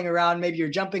you're rolling around. Maybe you're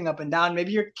jumping up and down.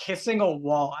 Maybe you're kissing a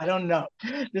wall. I don't know.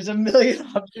 There's a million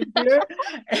options here.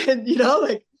 And,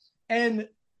 and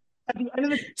at the end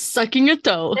of the Sucking your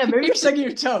toe. yeah, maybe you're sucking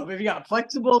your toe. Maybe you got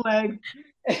flexible legs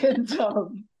and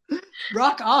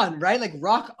rock on, right? Like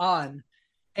rock on.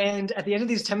 And at the end of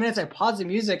these 10 minutes, I paused the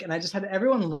music and I just had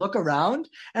everyone look around.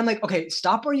 And I'm like, okay,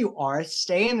 stop where you are,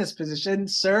 stay in this position,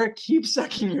 sir, keep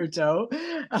sucking your toe.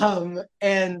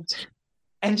 And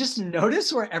just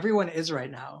notice where everyone is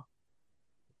right now.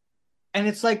 And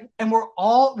it's like, and we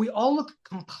all look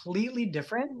completely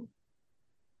different,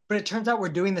 but it turns out we're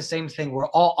doing the same thing. We're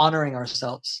all honoring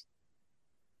ourselves.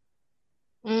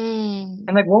 Mm,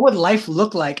 And like, what would life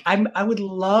look like? I would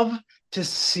love to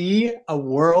see a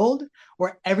world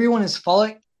where everyone is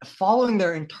following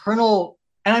their internal.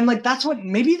 And I'm like,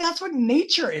 maybe that's what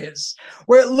nature is,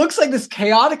 where it looks like this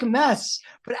chaotic mess,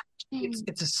 but actually mm.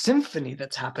 it's a symphony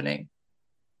that's happening.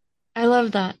 I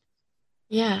love that.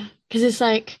 Yeah, because it's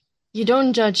like you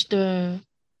don't judge the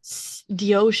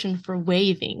ocean for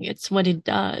waving. It's what it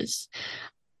does.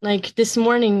 Like this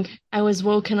morning, I was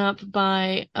woken up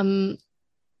by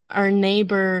our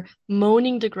neighbor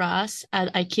mowing the grass.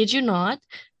 I kid you not.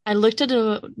 I looked at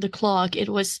the clock. It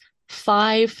was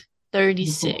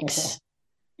 5:36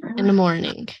 in the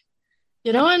morning.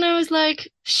 And I was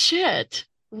like, shit,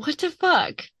 what the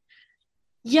fuck?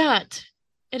 Yet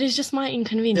it is just my Yeah.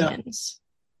 inconvenience.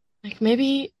 Like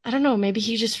maybe, I don't know, maybe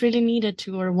he just really needed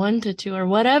to or wanted to or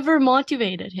whatever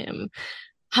motivated him.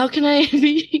 How can I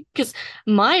be? Because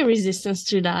my resistance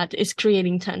to that is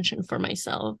creating tension for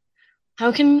myself.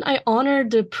 How can I honor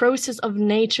the process of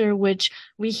nature which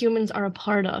we humans are a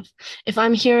part of? If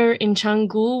I'm here in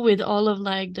Canggu with all of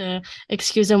like the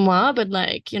excusez-moi, but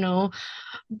like,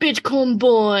 Bitcoin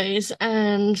boys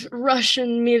and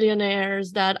Russian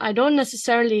millionaires that I don't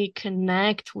necessarily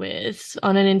connect with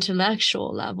on an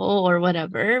intellectual level or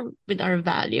whatever with our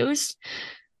values.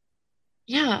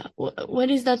 Yeah,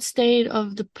 what is that state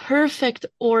of the perfect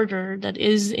order that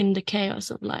is in the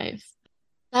chaos of life?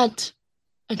 That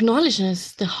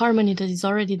acknowledges the harmony that is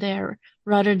already there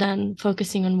rather than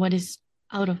focusing on what is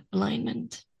out of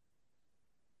alignment.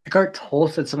 Eckhart Tolle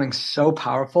said something so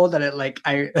powerful that it like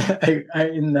I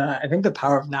think The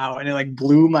Power of Now, and it like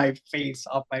blew my face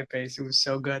off my face. It was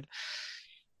so good.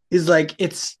 He's like,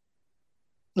 it's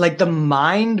like the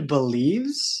mind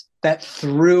believes that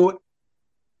through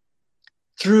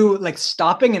like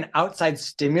stopping an outside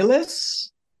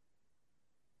stimulus,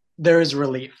 there is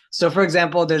relief. So for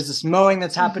example, there's this mowing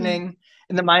that's Mm-hmm. happening,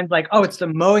 and the mind's like, oh, it's the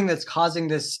mowing that's causing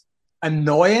this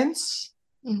annoyance.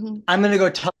 Mm-hmm. I'm gonna go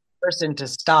tell the person to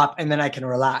stop, and then I can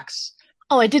relax.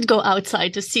 Oh, I did go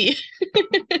outside to see.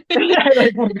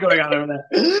 Like what's going on over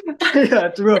there? Yeah,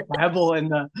 threw a pebble in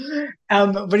the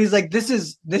but he's like, this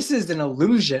is an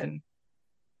illusion.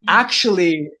 Yeah.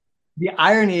 Actually, the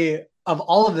irony of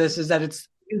all of this is that it's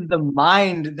the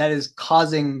mind that is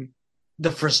causing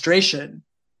the frustration,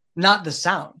 not the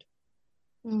sound.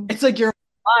 Mm, It's like your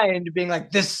mind being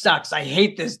like, this sucks, I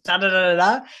hate this, da da da da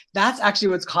da. That's actually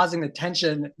what's causing the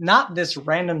tension, not this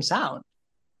random sound.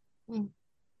 mm,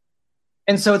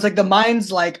 And so it's like the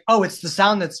mind's like, oh, it's the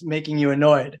sound that's making you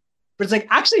annoyed. But it's like,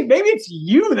 actually, maybe it's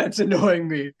you that's annoying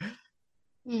me.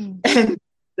 mm. And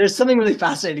there's something really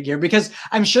fascinating here because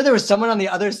I'm sure there was someone on the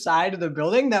other side of the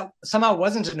building that somehow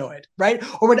wasn't annoyed, right?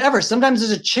 Or whatever. Sometimes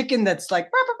there's a chicken that's like,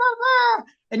 "Rah, rah, rah, rah,"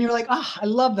 and you're like, ah, I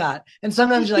love that. And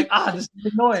sometimes you're like, ah, this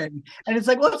is annoying. And it's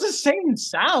like, well, it's the same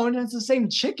sound, it's the same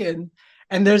chicken.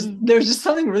 And there's Mm, there's just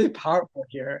something really powerful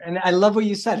here. And I love what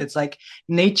you said. It's like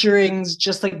naturing's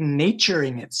just like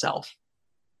naturing itself.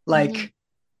 mhm. Like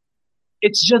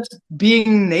it's just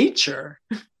being nature.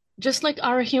 Just like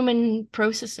our human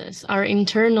processes, our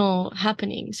internal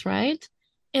happenings, right?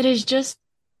 It is just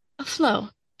a flow.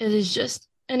 It is just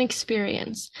an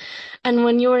experience. And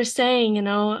when you were saying,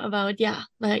 about, yeah,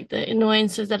 like the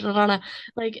annoyances that Rana,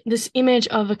 like this image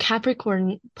of a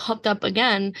Capricorn popped up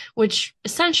again, which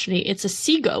essentially it's a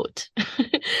sea goat.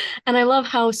 And I love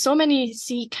how so many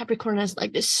see Capricorn as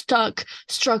like this stuck,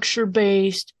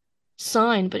 structure-based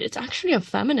sign, but it's actually a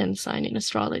feminine sign in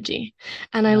astrology.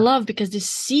 And I Yeah. love because this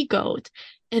sea goat,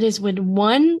 it is with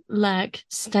one leg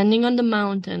standing on the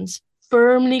mountains,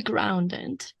 firmly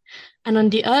grounded, and on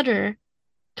the other,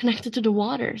 connected to the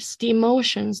waters, the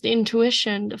emotions, the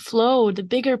intuition, the flow, the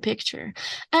bigger picture.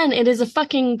 And it is a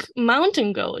fucking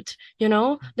mountain goat,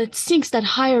 that seeks that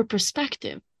higher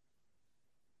perspective.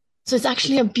 So it's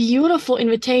actually a beautiful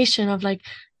invitation of like,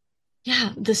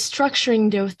 yeah, the structuring,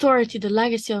 the authority, the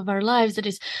legacy of our lives that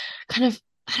is kind of,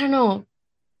 I don't know,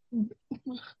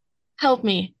 help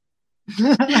me.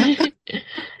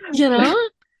 you know?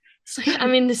 It's like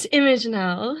I'm in this image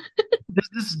now. There's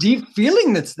this deep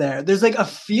feeling that's there. There's like a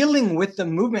feeling with the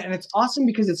movement, and it's awesome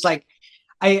because it's like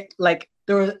I like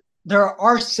there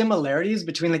are similarities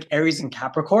between like Aries and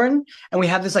Capricorn, and we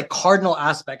have this like cardinal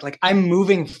aspect. Like I'm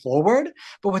moving forward,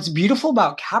 but what's beautiful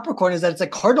about Capricorn is that it's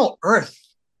like cardinal Earth.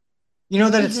 You know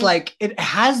that it's Mhm. like it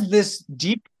has this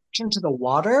deep connection to the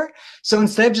water. So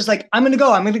instead of just like I'm gonna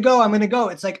go, I'm gonna go, I'm gonna go,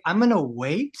 it's like I'm gonna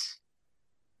wait.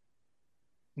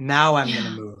 Now I'm gonna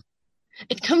Yeah. move.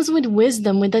 It comes with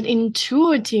wisdom, with that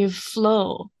intuitive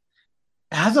flow.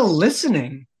 It has a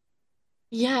listening.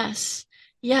 Yes.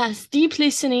 Yes, deep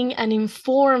listening and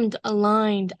informed,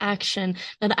 aligned action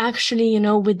that actually,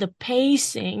 with the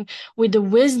pacing, with the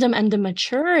wisdom and the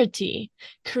maturity,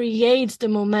 creates the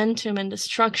momentum and the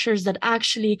structures that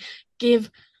actually give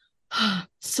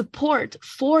support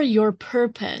for your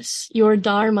purpose, your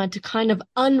dharma to kind of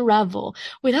unravel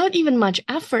without even much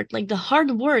effort. Like the hard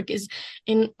work is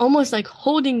in almost like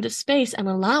holding the space and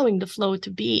allowing the flow to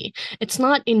be. It's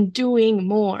not in doing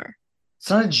more. It's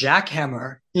not a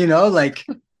jackhammer, you know, like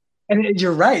and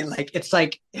you're right. Like it's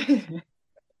like it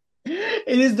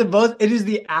is the both it is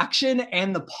the action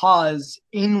and the pause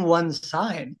in one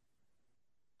sign.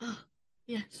 Oh,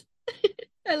 yes.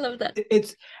 I love that.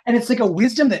 It's and it's like a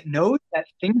wisdom that knows that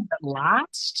things that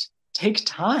last take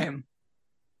time.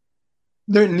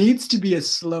 There needs to be a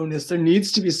slowness, there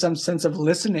needs to be some sense of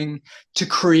listening to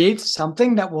create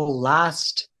something that will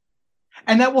last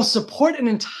and that will support an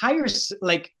entire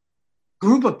like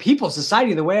group of people,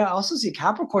 society. The way I also see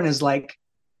Capricorn is like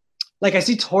I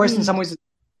see Taurus in some Mm, ways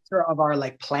of our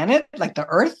like planet, like the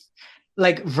Earth.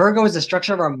 Like Virgo is the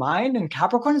structure of our mind, and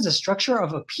Capricorn is the structure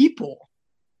of a people.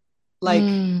 Like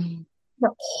mm,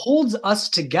 that holds us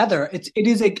together. It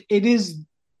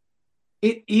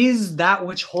is that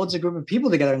which holds a group of people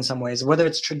together in some ways, whether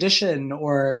it's tradition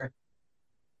or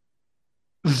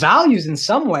values in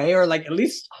some way, or like at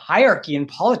least hierarchy in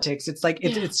politics. It's like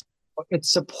yeah. it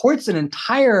supports an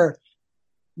entire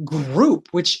group,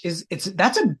 which is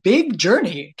that's a big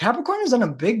journey. Capricorn is on a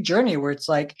big journey where it's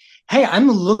like, hey,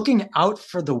 I'm looking out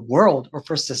for the world or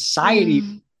for society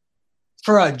Mm,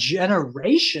 for a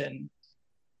generation.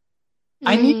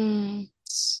 I need mm,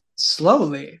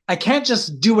 slowly. I can't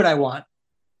just do what I want,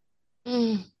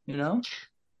 mm. you know?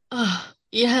 Oh,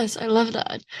 yes, I love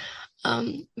that.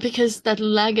 Because that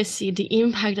legacy, the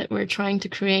impact that we're trying to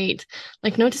create,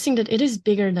 like noticing that it is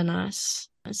bigger than us.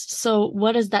 So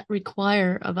what does that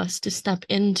require of us to step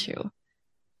into?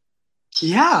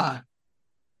 Yeah.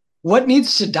 What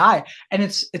needs to die? And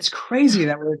it's crazy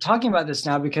that we're talking about this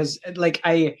now because like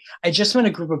I just met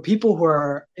a group of people who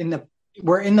are in the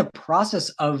we're in the process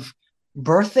of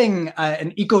birthing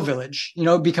an eco village,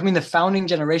 becoming the founding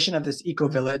generation of this eco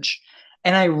village.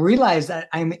 And I realized that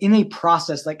I'm in a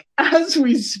process, like as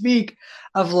we speak,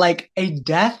 of like a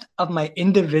death of my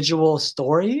individual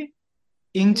story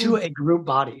into Mm. a group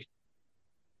body.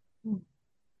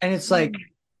 And it's like, Mm.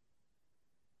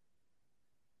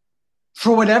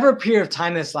 for whatever period of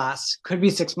time this lasts, could be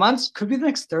 6 months, could be the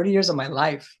next 30 years of my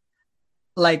life.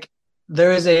 Like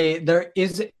there is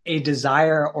a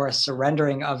desire or a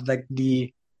surrendering of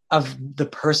the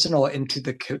personal into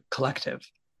the collective.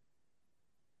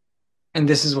 And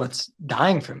this is what's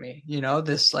dying for me,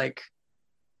 this like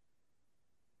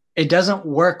it doesn't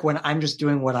work when I'm just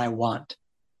doing what I want.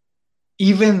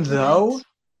 Even Right. though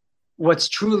what's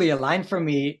truly aligned for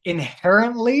me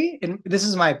inherently, and this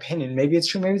is my opinion, maybe it's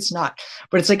true, maybe it's not,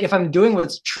 but it's like if I'm doing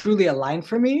what's truly aligned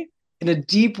for me in a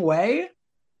deep way,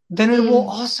 then it will Mm.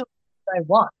 also be what I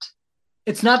want.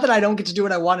 It's not that I don't get to do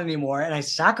what I want anymore and I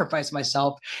sacrifice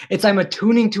myself. It's I'm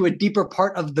attuning to a deeper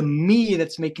part of the me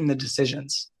that's making the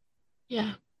decisions.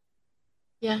 Yeah.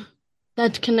 Yeah.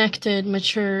 That connected,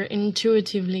 mature,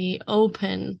 intuitively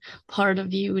open part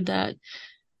of you that,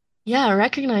 yeah,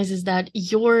 recognizes that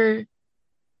your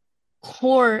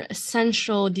core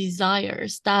essential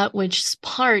desires, that which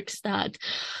sparks that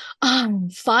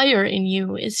fire in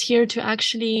you, is here to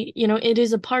actually, it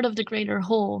is a part of the greater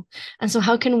whole. And so,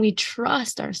 how can we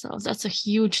trust ourselves? That's a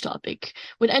huge topic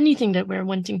with anything that we're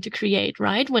wanting to create,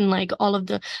 right? When like all of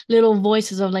the little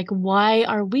voices of like, why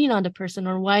are we not a person,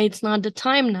 or why it's not the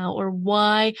time now, or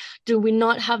why do we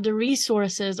not have the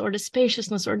resources or the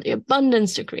spaciousness or the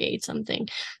abundance to create something?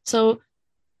 So,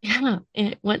 yeah,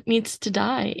 what needs to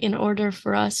die in order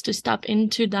for us to step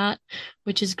into that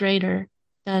which is greater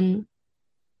than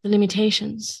the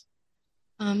limitations.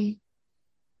 Um,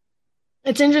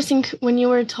 it's interesting when you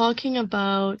were talking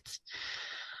about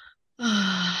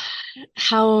uh,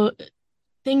 how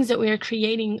things that we are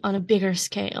creating on a bigger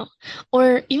scale,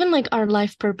 or even like our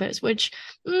life purpose, which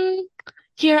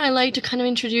here I like to kind of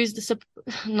introduce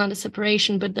not a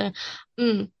separation, but the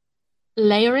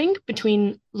layering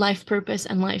between life purpose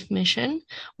and life mission.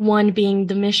 One being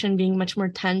the mission being much more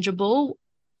tangible,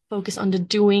 focus on the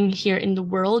doing here in the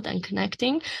world and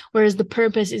connecting, whereas the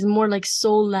purpose is more like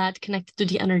soul-led, connected to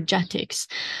the energetics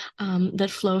that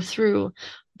flow through.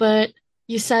 But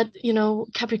you said,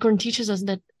 Capricorn teaches us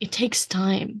that it takes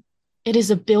time. It is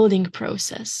a building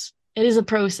process. It is a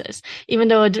process, even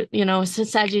though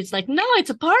Sagittarius it's like, no, it's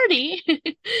a party.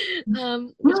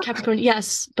 With Capricorn,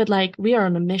 yes, but like we are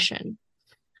on a mission.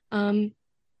 Um,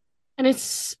 and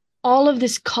it's all of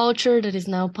this culture that is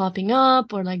now popping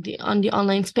up, or like the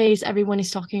online space, everyone is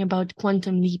talking about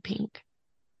quantum leaping.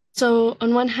 So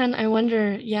on one hand, I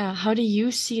wonder, yeah, how do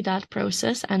you see that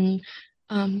process and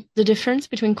the difference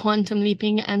between quantum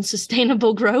leaping and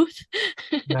sustainable growth?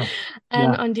 Yeah.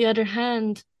 And Yeah. on the other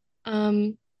hand,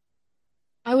 um,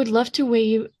 I would love to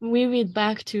weave it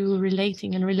back to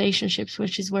relating and relationships,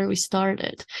 which is where we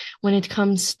started when it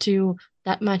comes to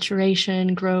that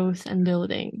maturation, growth, and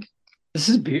building. This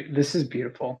is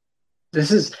beautiful.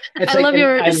 This is it's I like, love and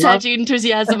your I love Saggy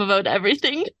enthusiasm about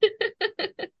everything.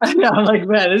 I'm like,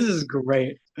 man, this is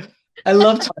great. I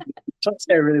love talking.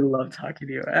 I really love talking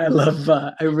to you.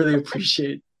 I really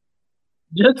appreciate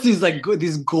just these like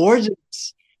these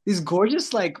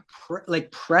gorgeous like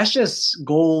like precious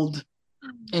gold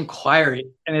inquiry.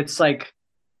 And it's like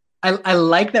I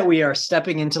like that we are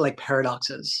stepping into like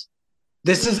paradoxes.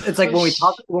 It's like Whoosh.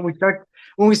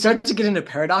 when we start to get into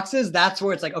paradoxes, that's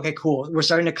where it's like, okay, cool. We're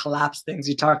starting to collapse things.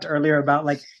 You talked earlier about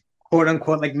like quote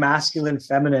unquote like masculine,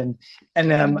 feminine.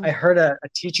 And I Mm. heard a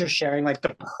teacher sharing like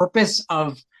the purpose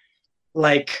of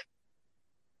like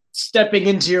stepping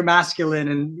into your masculine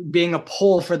and being a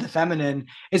pole for the feminine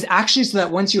is actually so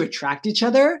that once you attract each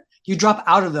other, you drop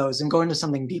out of those and go into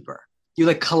something deeper. You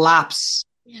like collapse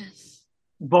Yes.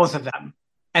 both of them.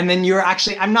 And then you're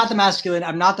actually, I'm not the masculine,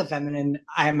 I'm not the feminine,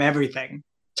 I am everything,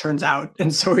 turns out.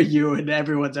 And so are you, and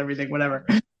everyone's everything, whatever.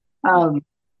 Um,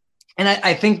 and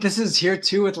I think this is here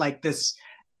too with like this,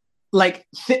 like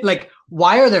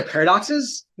why are there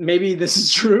paradoxes? Maybe this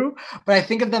is true, but I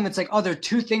think of them, it's like, oh, there are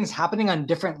two things happening on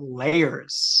different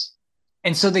layers.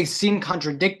 And so they seem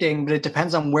contradicting, but it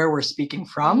depends on where we're speaking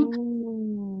from.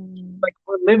 Mm. Like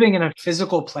we're living in a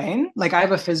physical plane. Like I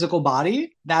have a physical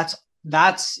body. That's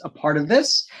a part of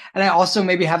this. And I also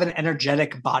maybe have an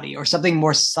energetic body or something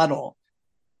more subtle.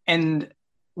 And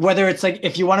whether it's like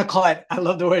if you want to call it, I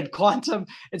love the word quantum.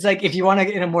 It's like if you want to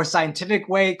in a more scientific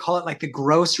way, call it like the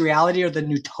gross reality or the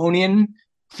Newtonian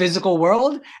physical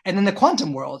world and then the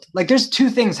quantum world. Like there's two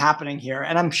things happening here.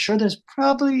 And I'm sure there's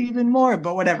probably even more,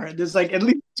 but whatever. There's like at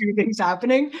least two things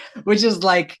happening, which is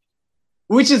like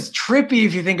which is trippy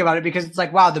if you think about it, because it's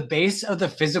like, wow, the base of the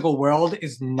physical world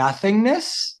is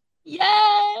nothingness.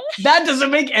 Yeah. That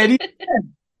doesn't make any sense.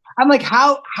 I'm like,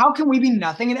 how can we be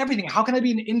nothing and everything? How can I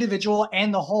be an individual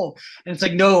and the whole? And it's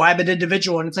like, no, I'm an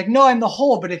individual. And it's like, no, I'm the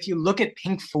whole. But if you look at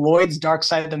Pink Floyd's Dark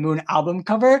Side of the Moon album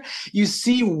cover, you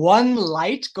see one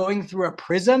light going through a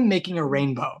prism making a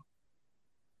rainbow.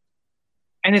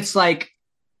 And it's like,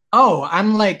 oh,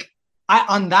 I'm like,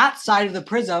 on that side of the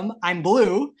prism, I'm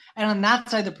blue. And on that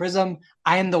side of the prism,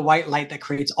 I am the white light that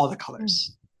creates all the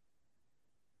colors.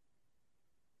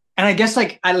 And I guess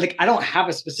I don't have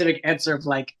a specific answer of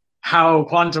like how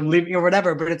quantum leaping or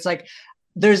whatever, but it's like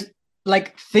there's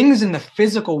like things in the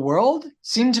physical world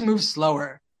seem to move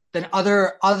slower than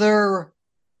other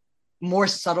more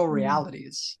subtle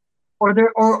realities.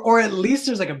 Or at least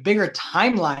there's like a bigger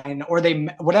timeline, or they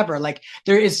whatever. Like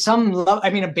there is some love. I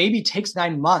mean, a baby takes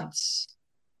 9 months,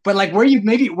 but like where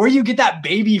you get that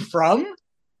baby from,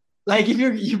 like if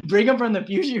you bring them from the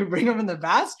future, you bring them from the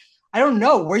past. I don't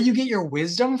know where you get your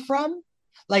wisdom from.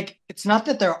 Like it's not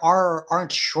that there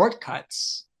aren't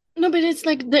shortcuts. No, but it's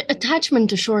like the attachment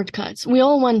to shortcuts. We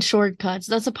all want shortcuts.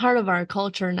 That's a part of our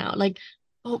culture now. Like,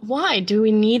 why do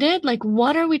we need it? Like,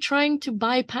 what are we trying to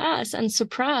bypass and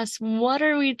suppress? What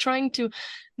are we trying to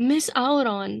miss out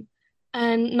on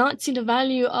and not see the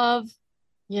value of,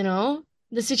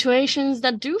 the situations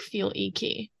that do feel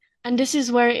icky? And this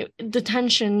is where the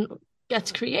tension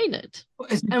gets created.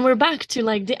 And we're back to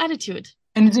like the attitude.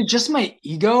 And is it just my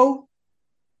ego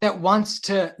that wants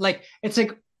to like, it's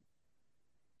like,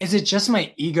 is it just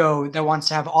my ego that wants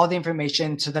to have all the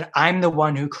information so that I'm the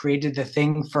one who created the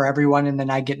thing for everyone and then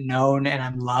I get known and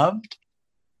I'm loved?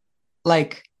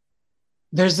 Like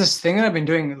there's this thing that I've been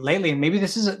doing lately, and maybe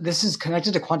this is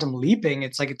connected to quantum leaping.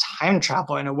 It's like a time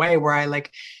travel in a way where I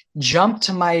like jump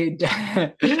to my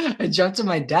I jump to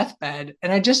my deathbed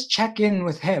and I just check in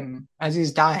with him as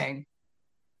he's dying.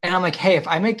 And I'm like, hey, if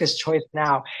I make this choice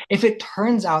now, if it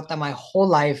turns out that my whole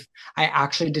life I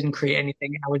actually didn't create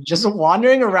anything, I was just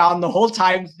wandering around the whole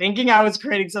time thinking I was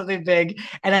creating something big,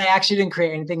 and I actually didn't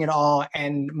create anything at all,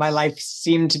 and my life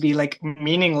seemed to be like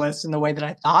meaningless in the way that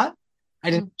I thought, I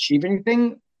didn't achieve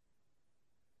anything.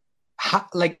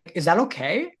 Like, is that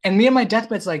okay? And me and my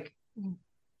deathbed's like,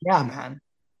 yeah, man,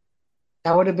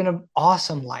 that would have been an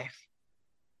awesome life.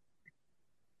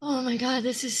 Oh my God,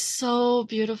 this is so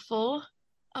beautiful.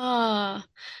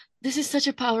 This is such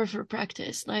a powerful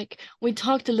practice. Like we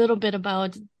talked a little bit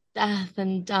about death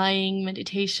and dying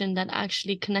meditation that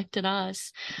actually connected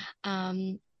us.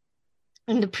 In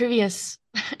the previous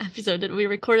episode that we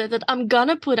recorded that I'm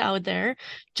gonna put out there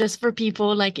just for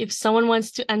people, like if someone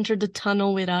wants to enter the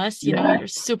tunnel with us, you're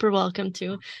super welcome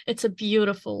to. It's a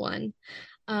beautiful one.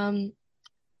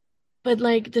 But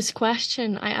like this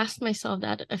question, I asked myself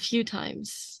that a few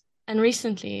times. And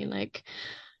recently, like,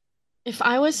 if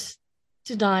I was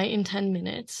to die in 10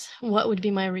 minutes, what would be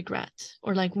my regret?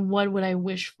 Or like, what would I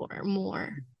wish for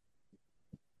more?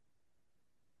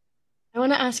 I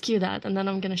want to ask you that, and then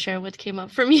I'm going to share what came up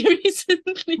for me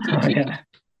recently. Oh, yeah.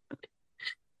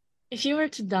 If you were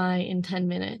to die in 10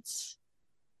 minutes,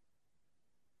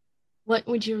 what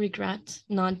would you regret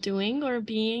not doing or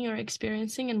being or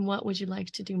experiencing, and what would you like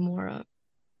to do more of?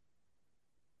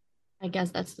 I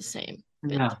guess that's the same.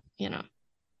 But,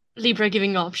 Libra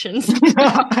giving options.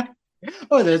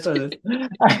 Oh, this. I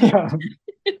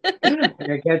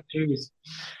can't choose.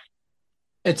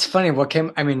 It's funny. What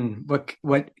came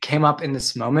up in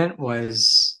this moment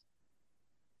was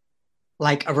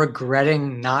like a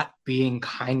regretting not being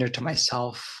kinder to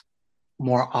myself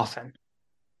more often.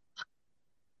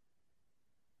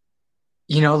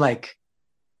 Like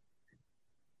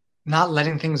not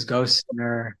letting things go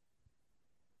sooner.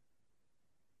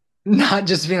 Not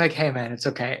just being like, hey man, it's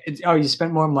okay. You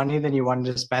spent more money than you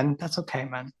wanted to spend. That's okay,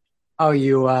 man.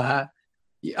 You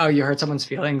hurt someone's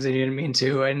feelings and you didn't mean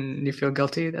to, and you feel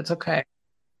guilty. That's okay.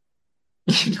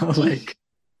 Like.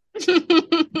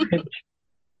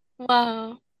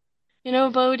 Wow.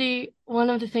 Bodhi,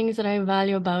 one of the things that I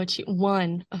value about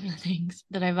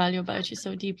you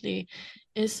so deeply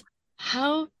is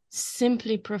how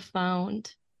simply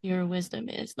profound your wisdom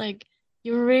is. Like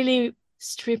you really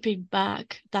strip it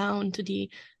back down to the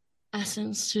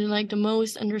essence, to like the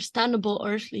most understandable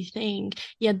earthly thing,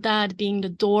 yet that being the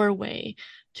doorway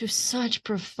to such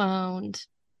profound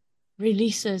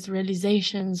releases,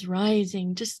 realizations,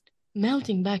 rising, just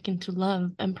melting back into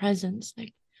love and presence.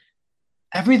 Like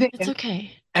everything, it's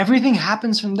okay. Everything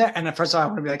happens from there. And at first I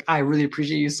want to be like, I really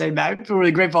appreciate you saying that. I feel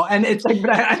really grateful. And it's like,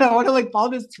 but I don't want to like follow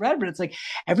this thread, but it's like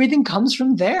everything comes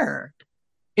from there.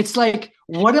 It's like,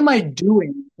 what am I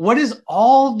doing? What is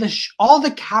all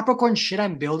the Capricorn shit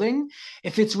I'm building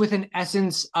if it's with an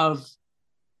essence of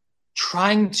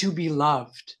trying to be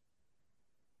loved?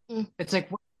 It's like,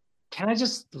 can I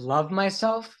just love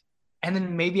myself? And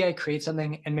then maybe I create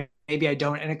something and maybe I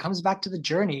don't. And it comes back to the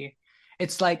journey.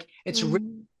 It's like, it's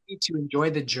really easy to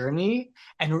enjoy the journey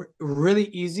and really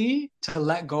easy to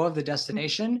let go of the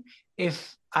destination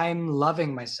if I'm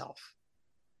loving myself.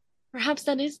 Perhaps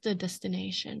that is the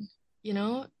destination, you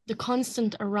know, the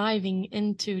constant arriving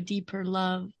into deeper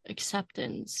love,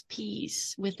 acceptance,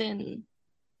 peace within.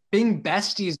 Being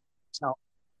besties.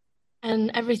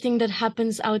 And everything that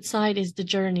happens outside is the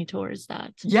journey towards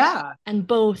that. Yeah. And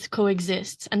both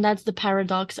coexist. And that's the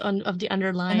paradox of the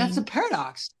underlying. And that's the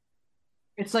paradox.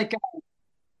 It's like,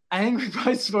 I think we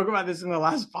probably spoke about this in the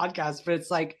last podcast, but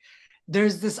it's like,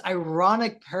 there's this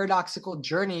ironic, paradoxical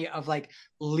journey of like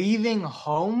leaving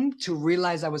home to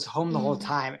realize I was home the whole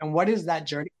time. And what is that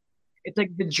journey? It's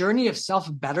like the journey of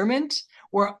self-betterment,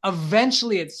 where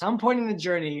eventually at some point in the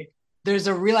journey, there's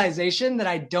a realization that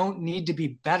I don't need to be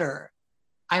better.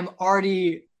 I'm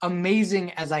already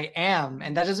amazing as I am.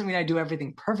 And that doesn't mean I do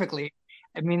everything perfectly.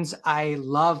 It means I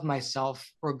love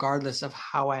myself regardless of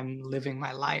how I'm living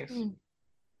my life.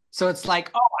 So it's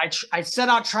like, oh, I set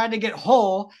out trying to get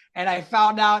whole, and I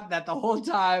found out that the whole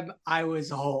time I was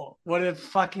whole. What a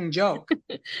fucking joke.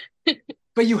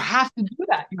 But you have to do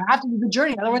that. You have to do the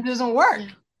journey. Otherwise, it doesn't work.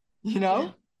 You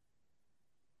know?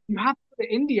 You have to go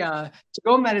to India to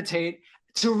go meditate,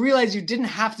 to realize you didn't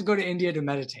have to go to India to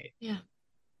meditate. Yeah.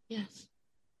 Yes.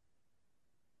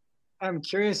 I'm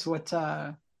curious what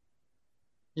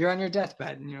you're on your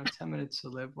deathbed and 10 minutes to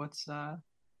live. What's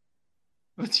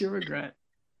your regret?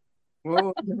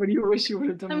 What do you wish you would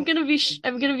have done? I'm gonna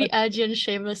be edgy and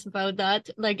shameless about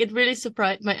that. Like, it really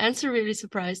surprised my answer really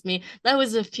surprised me. That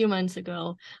was a few months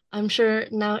ago. I'm sure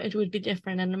now it would be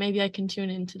different, and maybe I can tune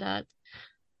into that.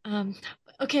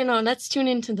 Okay, no, let's tune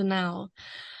into the now.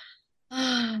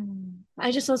 I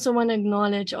just also want to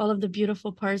acknowledge all of the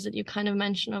beautiful parts that you kind of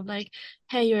mentioned of like,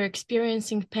 hey, you're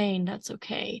experiencing pain, that's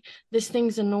okay. This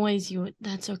thing annoys you,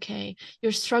 that's okay.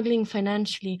 You're struggling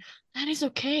financially, that is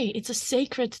okay. It's a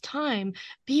sacred time.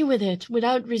 Be with it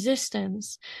without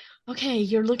resistance. Okay,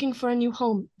 you're looking for a new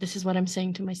home. This is what I'm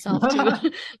saying to myself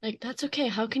too. Like, that's okay.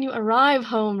 How can you arrive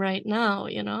home right now,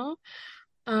 you know?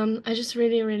 I just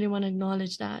really, really want to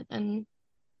acknowledge that. And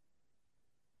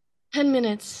 10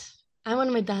 minutes. I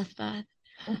want my deathbed.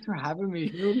 Thanks for having me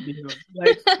here with you.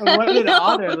 Like, what an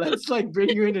honor. Let's like bring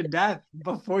you into death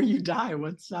before you die.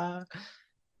 I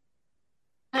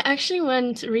actually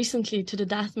went recently to the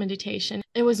death meditation.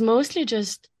 It was mostly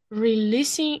just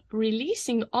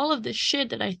releasing all of the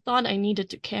shit that I thought I needed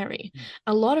to carry.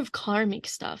 A lot of karmic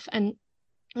stuff. And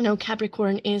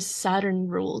Capricorn is Saturn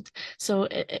ruled. So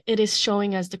it is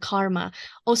showing us the karma,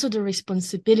 also the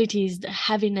responsibilities, the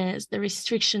heaviness, the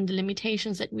restriction, the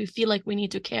limitations that we feel like we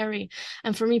need to carry.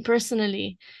 And for me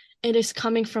personally, it is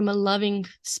coming from a loving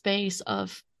space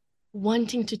of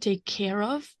wanting to take care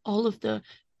of all of the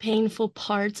painful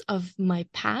parts of my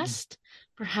past,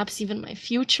 perhaps even my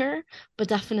future, but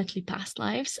definitely past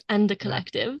lives and the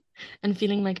collective, and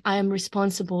feeling like I am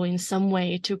responsible in some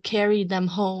way to carry them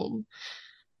home.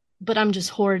 But I'm just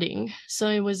hoarding. So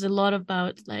it was a lot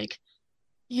about like,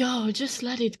 yo, just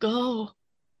let it go.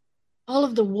 All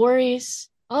of the worries,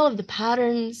 all of the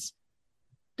patterns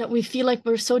that we feel like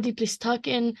we're so deeply stuck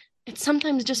in, it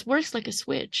sometimes just works like a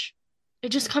switch. It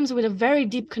just comes with a very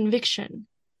deep conviction.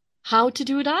 How to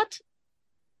do that?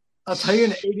 I'll tell you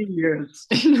in 80 years.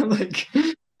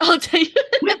 I'll tell you.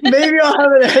 Maybe I'll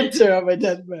have an answer on my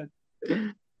deathbed.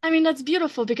 I mean, that's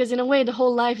beautiful because in a way, the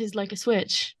whole life is like a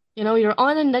switch. You're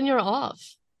on and then you're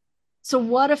off. So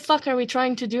what the fuck are we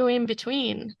trying to do in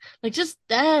between? Like, just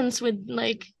dance with,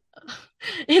 like,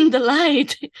 in the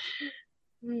light.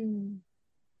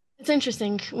 It's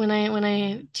interesting. When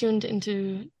I tuned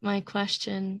into my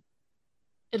question,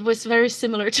 it was very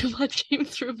similar to what came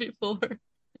through before.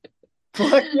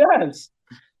 Fuck yes.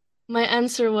 My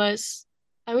answer was,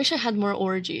 I wish I had more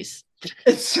orgies.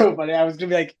 It's so funny. I was gonna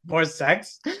be like, more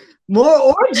sex? More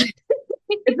orgies?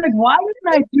 It's like, why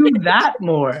didn't I do that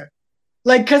more?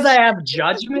 Like, because I have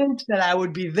judgment that I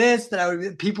would be this,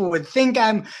 people would think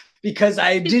I'm, because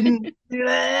I didn't,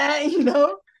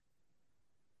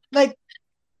 Like,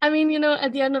 I mean,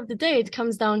 at the end of the day, it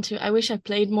comes down to, I wish I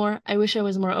played more. I wish I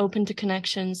was more open to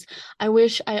connections. I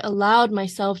wish I allowed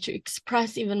myself to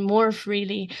express even more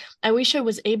freely. I wish I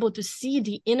was able to see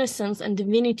the innocence and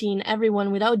divinity in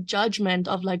everyone without judgment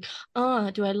of like,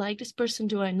 do I like this person?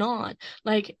 Do I not?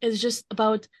 Like, it's just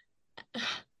about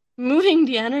moving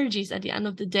the energies at the end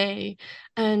of the day.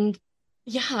 And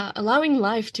Yeah, allowing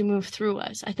life to move through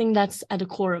us. I think that's at the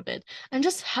core of it. And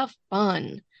just have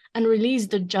fun and release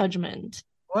the judgment.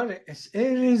 It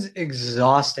is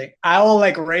exhausting. I will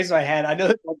like raise my hand. I know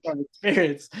that's from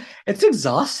experience. It's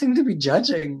exhausting to be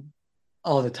judging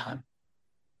all the time.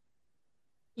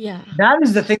 Yeah. That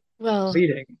is the thing Well,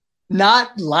 leading,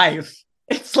 not life.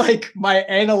 It's like my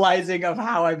analyzing of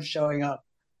how I'm showing up.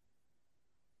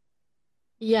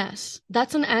 yes,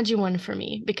 that's an edgy one for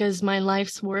me because my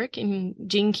life's work in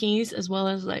Gene Keys, as well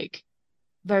as like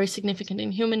very significant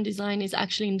in human design, is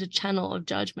actually in the channel of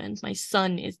judgment. My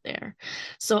sun is there.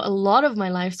 So a lot of my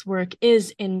life's work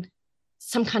is in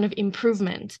some kind of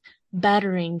improvement,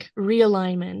 bettering,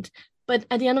 realignment. But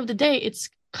at the end of the day, it's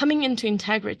coming into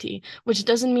integrity, which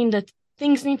doesn't mean that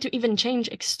things need to even change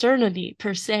externally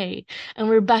per se. And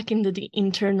we're back into the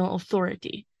internal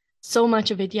authority. So much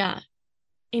of it, yeah,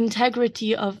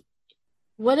 integrity of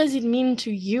what does it mean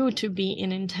to you to be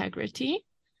in integrity?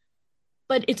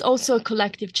 But it's also a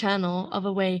collective channel of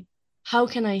a way, how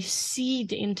can I see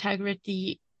the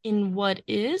integrity in what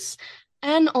is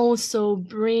and also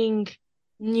bring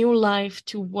new life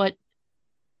to what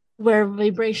where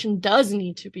vibration does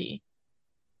need to be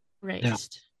Yeah.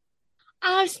 raised.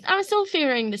 I'm still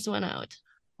figuring this one out.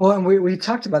 Well, and we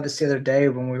talked about this the other day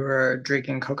when we were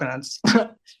drinking coconuts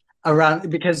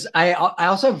around because I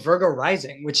also have Virgo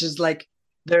rising, which is like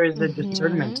there is a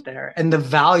discernment Mm-hmm. there and the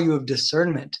value of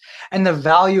discernment and the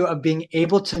value of being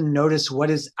able to notice what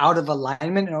is out of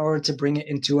alignment in order to bring it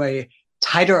into a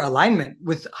tighter alignment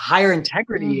with higher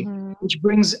integrity, Mm-hmm. which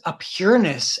brings a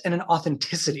pureness and an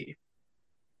authenticity.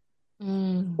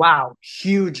 Mm. Wow,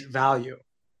 huge value.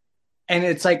 And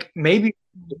it's like maybe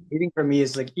the reading for me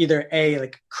is like either A,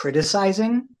 like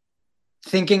criticizing,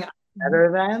 thinking I'm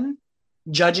better than,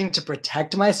 judging to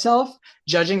protect myself,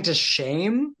 judging to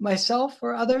shame myself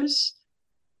or others,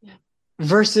 Yeah.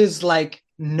 versus like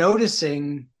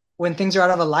noticing when things are out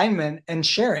of alignment and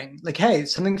sharing. Like, hey,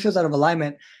 something feels out of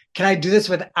alignment. Can I do this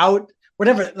without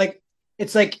whatever? Like,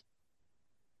 it's like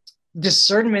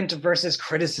discernment versus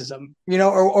criticism,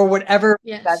 or whatever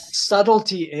that Yes.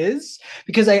 subtlety is.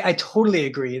 Because I totally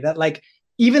agree that like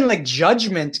even like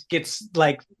judgment gets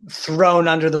like thrown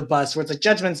under the bus where it's like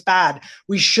judgment's bad.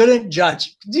 We shouldn't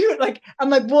judge. Dude, like I'm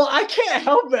like, well, I can't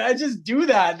help it. I just do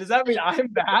that. Does that mean I'm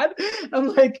bad? I'm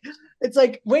like, it's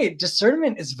like, wait,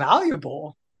 discernment is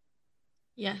valuable.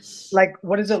 Yes. Like,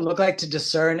 what does it look like to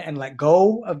discern and let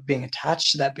go of being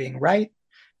attached to that being right?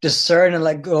 Discern and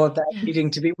let go of that Yes.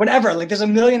 needing to be whatever. Like, there's a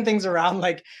million things around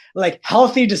like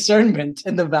healthy discernment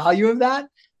and the value of that.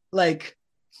 Like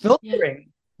Yeah. filtering.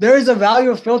 There is a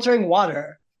value of filtering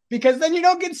water because then you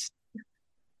don't get.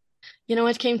 You know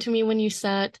what came to me when you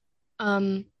said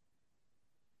um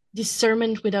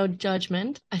discernment without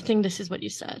judgment? I think this is what you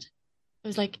said. I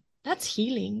was like, that's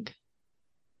healing.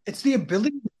 It's the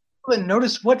ability to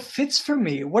notice what fits for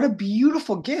me. What a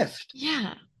beautiful gift.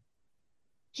 Yeah.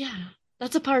 Yeah.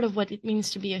 That's a part of what it means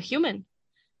to be a human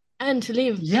and to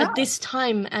live Yeah. at this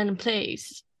time and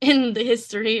place in the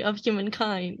history of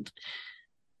humankind.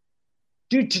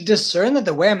 Dude, to discern that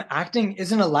the way I'm acting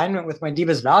is in alignment with my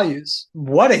deepest values.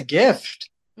 What a gift.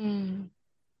 Mm.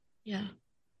 Yeah.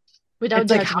 Without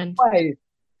It's like how judgment. I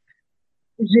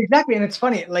exactly, and it's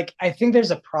funny. Like I think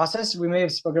there's a process we may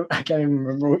have spoken. I can't even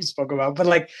remember what we spoke about, but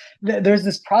like there's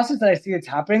this process that I see that's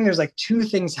happening. There's like two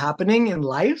things happening in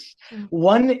life. Mm.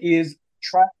 One is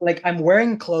like I'm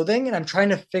wearing clothing and I'm trying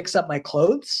to fix up my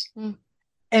clothes,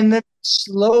 and then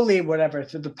slowly, whatever,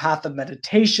 through the path of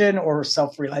meditation or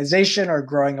self-realization or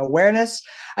growing awareness,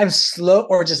 I'm slow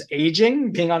or just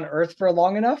aging, being on Earth for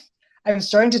long enough. I'm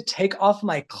starting to take off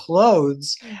my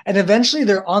clothes and eventually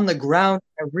they're on the ground.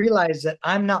 I realize that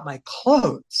I'm not my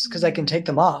clothes because I can take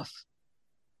them off.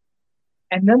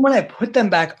 And then when I put them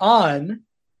back on,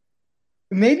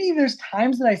 maybe there's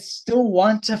times that I still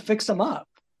want to fix them up,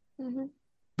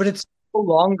 but it's no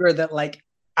longer that like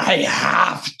I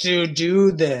have to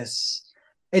do this.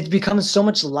 It becomes so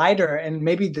much lighter. And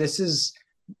maybe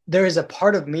there is a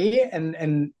part of me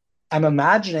and I'm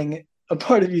imagining a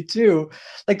part of you too,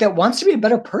 like that wants to be a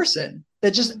better person.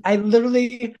 That just I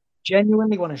literally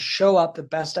genuinely want to show up the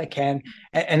best I can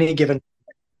at any given.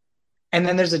 And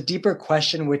then there's a deeper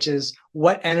question, which is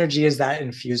what energy is that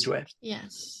infused with?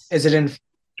 Yes. Is it infused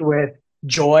with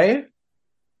joy?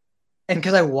 And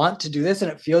because I want to do this and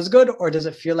it feels good, or does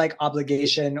it feel like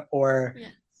obligation or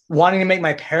wanting to make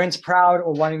my parents proud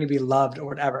or wanting to be loved or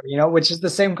whatever, which is the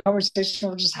same conversation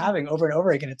we're just having over and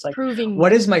over again. It's like, proving.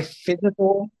 What is my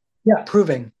physical,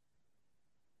 proving?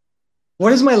 What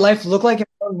does my life look like if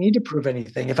I don't need to prove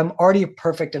anything? If I'm already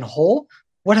perfect and whole,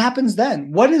 What happens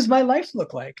then? What does my life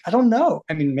look like? I don't know.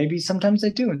 I mean, maybe sometimes I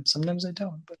do and sometimes I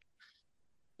don't. But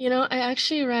I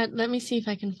actually read, let me see if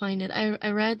I can find it.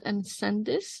 I read and sent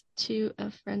this to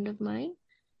a friend of mine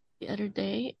the other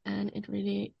day, and it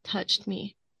really touched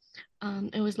me.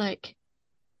 It was like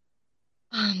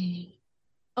um,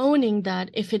 owning that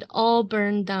if it all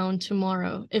burned down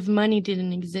tomorrow, if money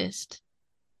didn't exist,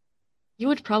 you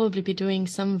would probably be doing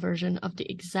some version of the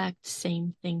exact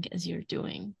same thing as you're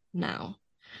doing now.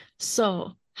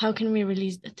 So, how can we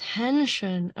release the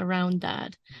tension around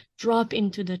that? Drop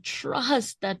into the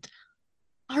trust that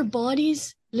our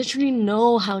bodies literally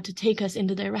know how to take us in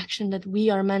the direction that we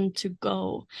are meant to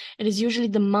go. It is usually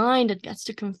the mind that gets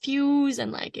to confuse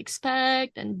and like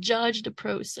expect and judge the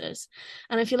process.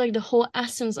 And I feel like the whole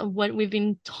essence of what we've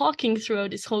been talking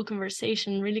throughout this whole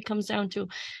conversation really comes down to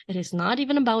it is not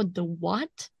even about the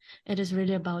what, it is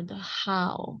really about the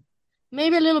how.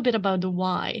 Maybe a little bit about the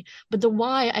why, but the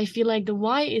why, I feel like the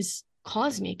why is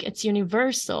cosmic, it's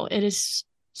universal, it is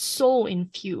soul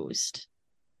infused.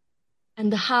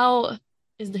 And the how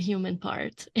is the human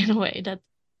part in a way that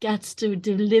gets to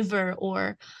deliver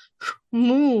or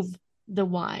move the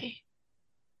why.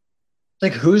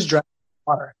 like, who's driving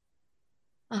the car?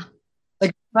 Ah,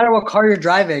 Like, no matter what car you're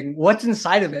driving, what's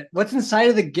inside of it? What's inside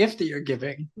of the gift that you're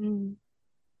giving? mm,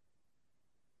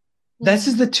 This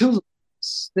yeah, is the two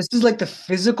levels. This is like the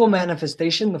physical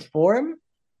manifestation, the form,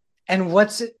 and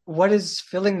what is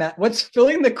filling that? What's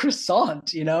filling the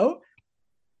croissant, you know?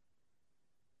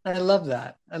 I love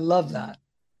that. I love mm, that.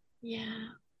 yeah,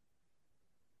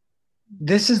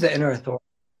 This is the inner authority.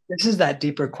 This is that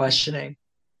deeper questioning.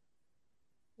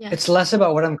 It's yes. less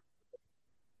about what I'm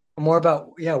more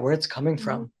about, yeah, where it's coming Mm-hmm.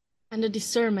 from. And the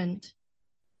discernment.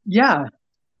 Yeah.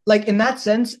 Like in that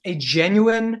sense, a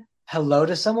genuine hello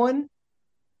to someone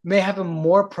may have a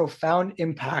more profound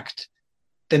impact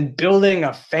than building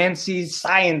a fancy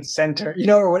science center, or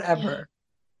Yeah. whatever.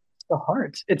 The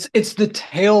heart. It's the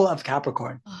tail of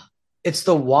Capricorn. Oh, It's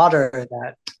the water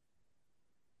that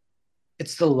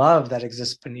it's the love that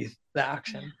exists beneath the yeah.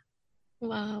 action.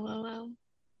 Wow, wow, wow.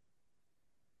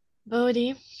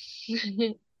 Bodhi.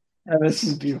 And this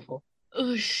is beautiful.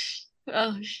 Oosh.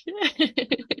 Oh,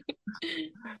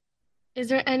 is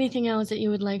there anything else that you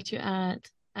would like to add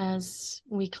as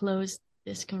we close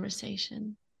this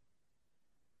conversation?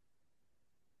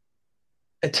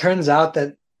 It turns out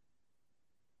that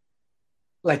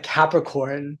like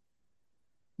Capricorn,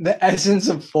 the essence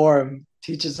of form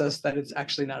teaches us that it's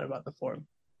actually not about the form.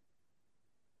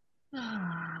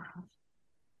 Ah,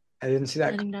 I didn't see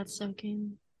that. letting that soak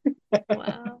in.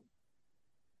 Wow.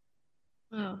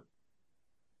 Wow.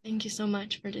 Thank you so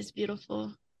much for this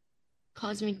beautiful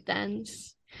cosmic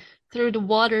dance through the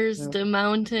waters, Yeah. the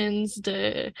mountains,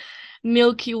 the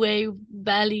Milky Way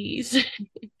valleys,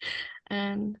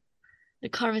 and the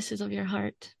crevices of your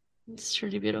heart. It's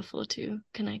truly beautiful to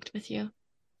connect with you.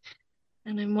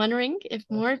 And I'm wondering if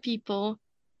more people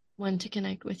want to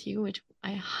connect with you, which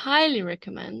I highly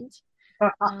recommend.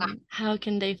 How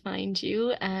can they find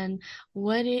you, and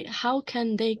how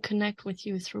can they connect with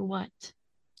you through what?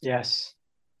 Yes.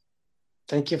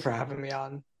 Thank you for having me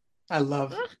on. I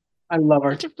love, Ah, I love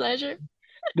our. such a pleasure.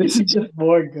 This is just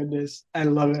more goodness. I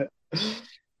love it.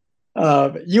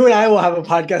 You and I will have a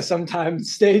podcast sometime.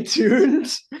 Stay tuned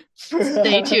for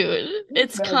Stay tuned.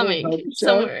 It's Pebble coming Pony Show.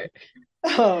 somewhere.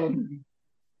 Um,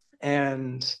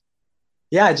 and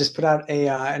yeah, I just put out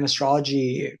an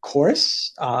astrology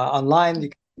course online. You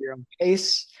can do your own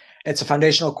pace. It's a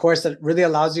foundational course that really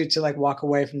allows you to like walk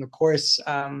away from the course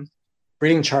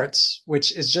reading charts,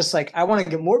 which is just like I want to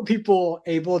get more people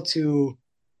able to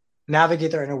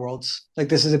navigate their inner worlds. Like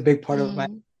this is a big part of my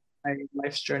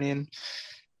life's journey, and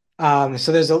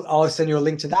so I'll send you a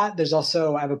link to that. There's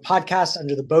also I have a podcast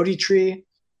under the Bodhi Tree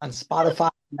on Spotify,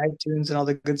 iTunes, and all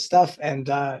the good stuff. And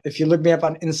if you look me up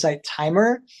on Insight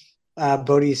Timer,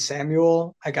 Bodhi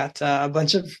Samuel, I got a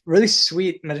bunch of really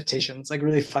sweet meditations, like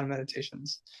really fun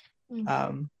meditations.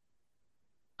 Um,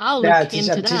 I'll yeah, look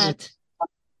into I'm teaching. that.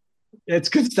 It's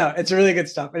good stuff. It's really good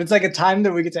stuff, and it's like a time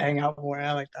that we get to hang out more.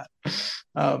 I like that.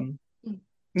 Um,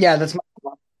 yeah, that's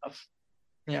my stuff.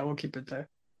 Yeah, we'll keep it there.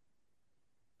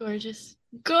 Gorgeous.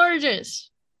 Gorgeous.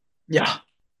 Yeah.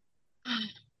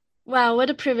 Wow, what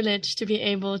a privilege to be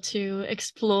able to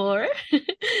explore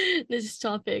these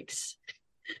topics.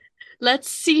 Let's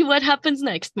see what happens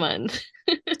next month.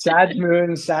 Sag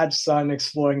Moon, Sag Sun,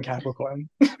 exploring Capricorn.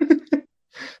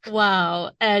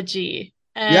 Wow, edgy.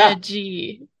 Yeah,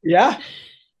 Edgy. yeah.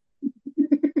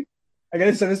 I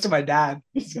gotta send this to my dad.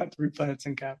 He's got 3 planets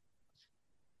in Cap.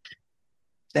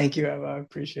 Thank you, Eva. I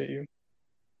appreciate you.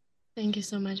 Thank you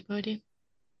so much, Bodhi.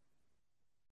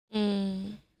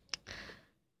 Mm.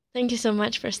 Thank you so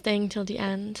much for staying till the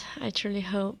end. I truly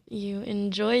hope you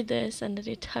enjoyed this and that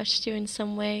it touched you in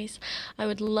some ways. I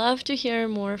would love to hear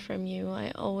more from you.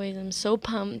 I always am so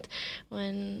pumped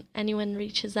when anyone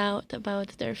reaches out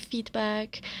about their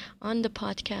feedback on the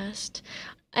podcast.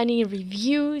 Any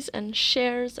reviews and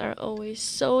shares are always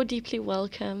so deeply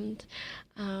welcomed.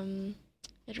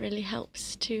 It really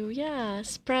helps to,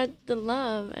 spread the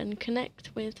love and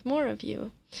connect with more of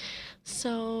you.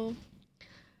 So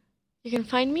you can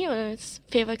find me as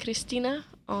Feva Cristina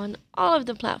on all of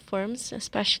the platforms,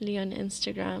 especially on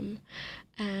Instagram.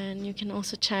 And you can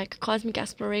also check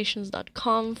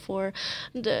cosmicexplorations.com for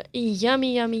the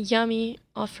yummy, yummy, yummy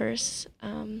offers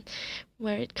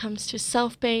where it comes to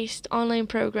self-paced online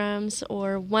programs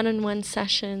or one-on-one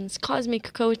sessions,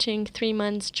 cosmic coaching, 3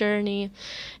 months journey.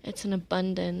 It's an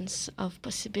abundance of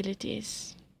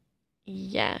possibilities.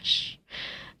 Yes.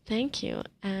 Thank you.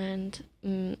 And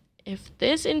if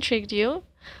this intrigued you,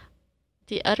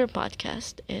 the other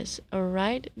podcast is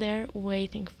right there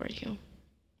waiting for you.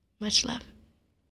 Much love.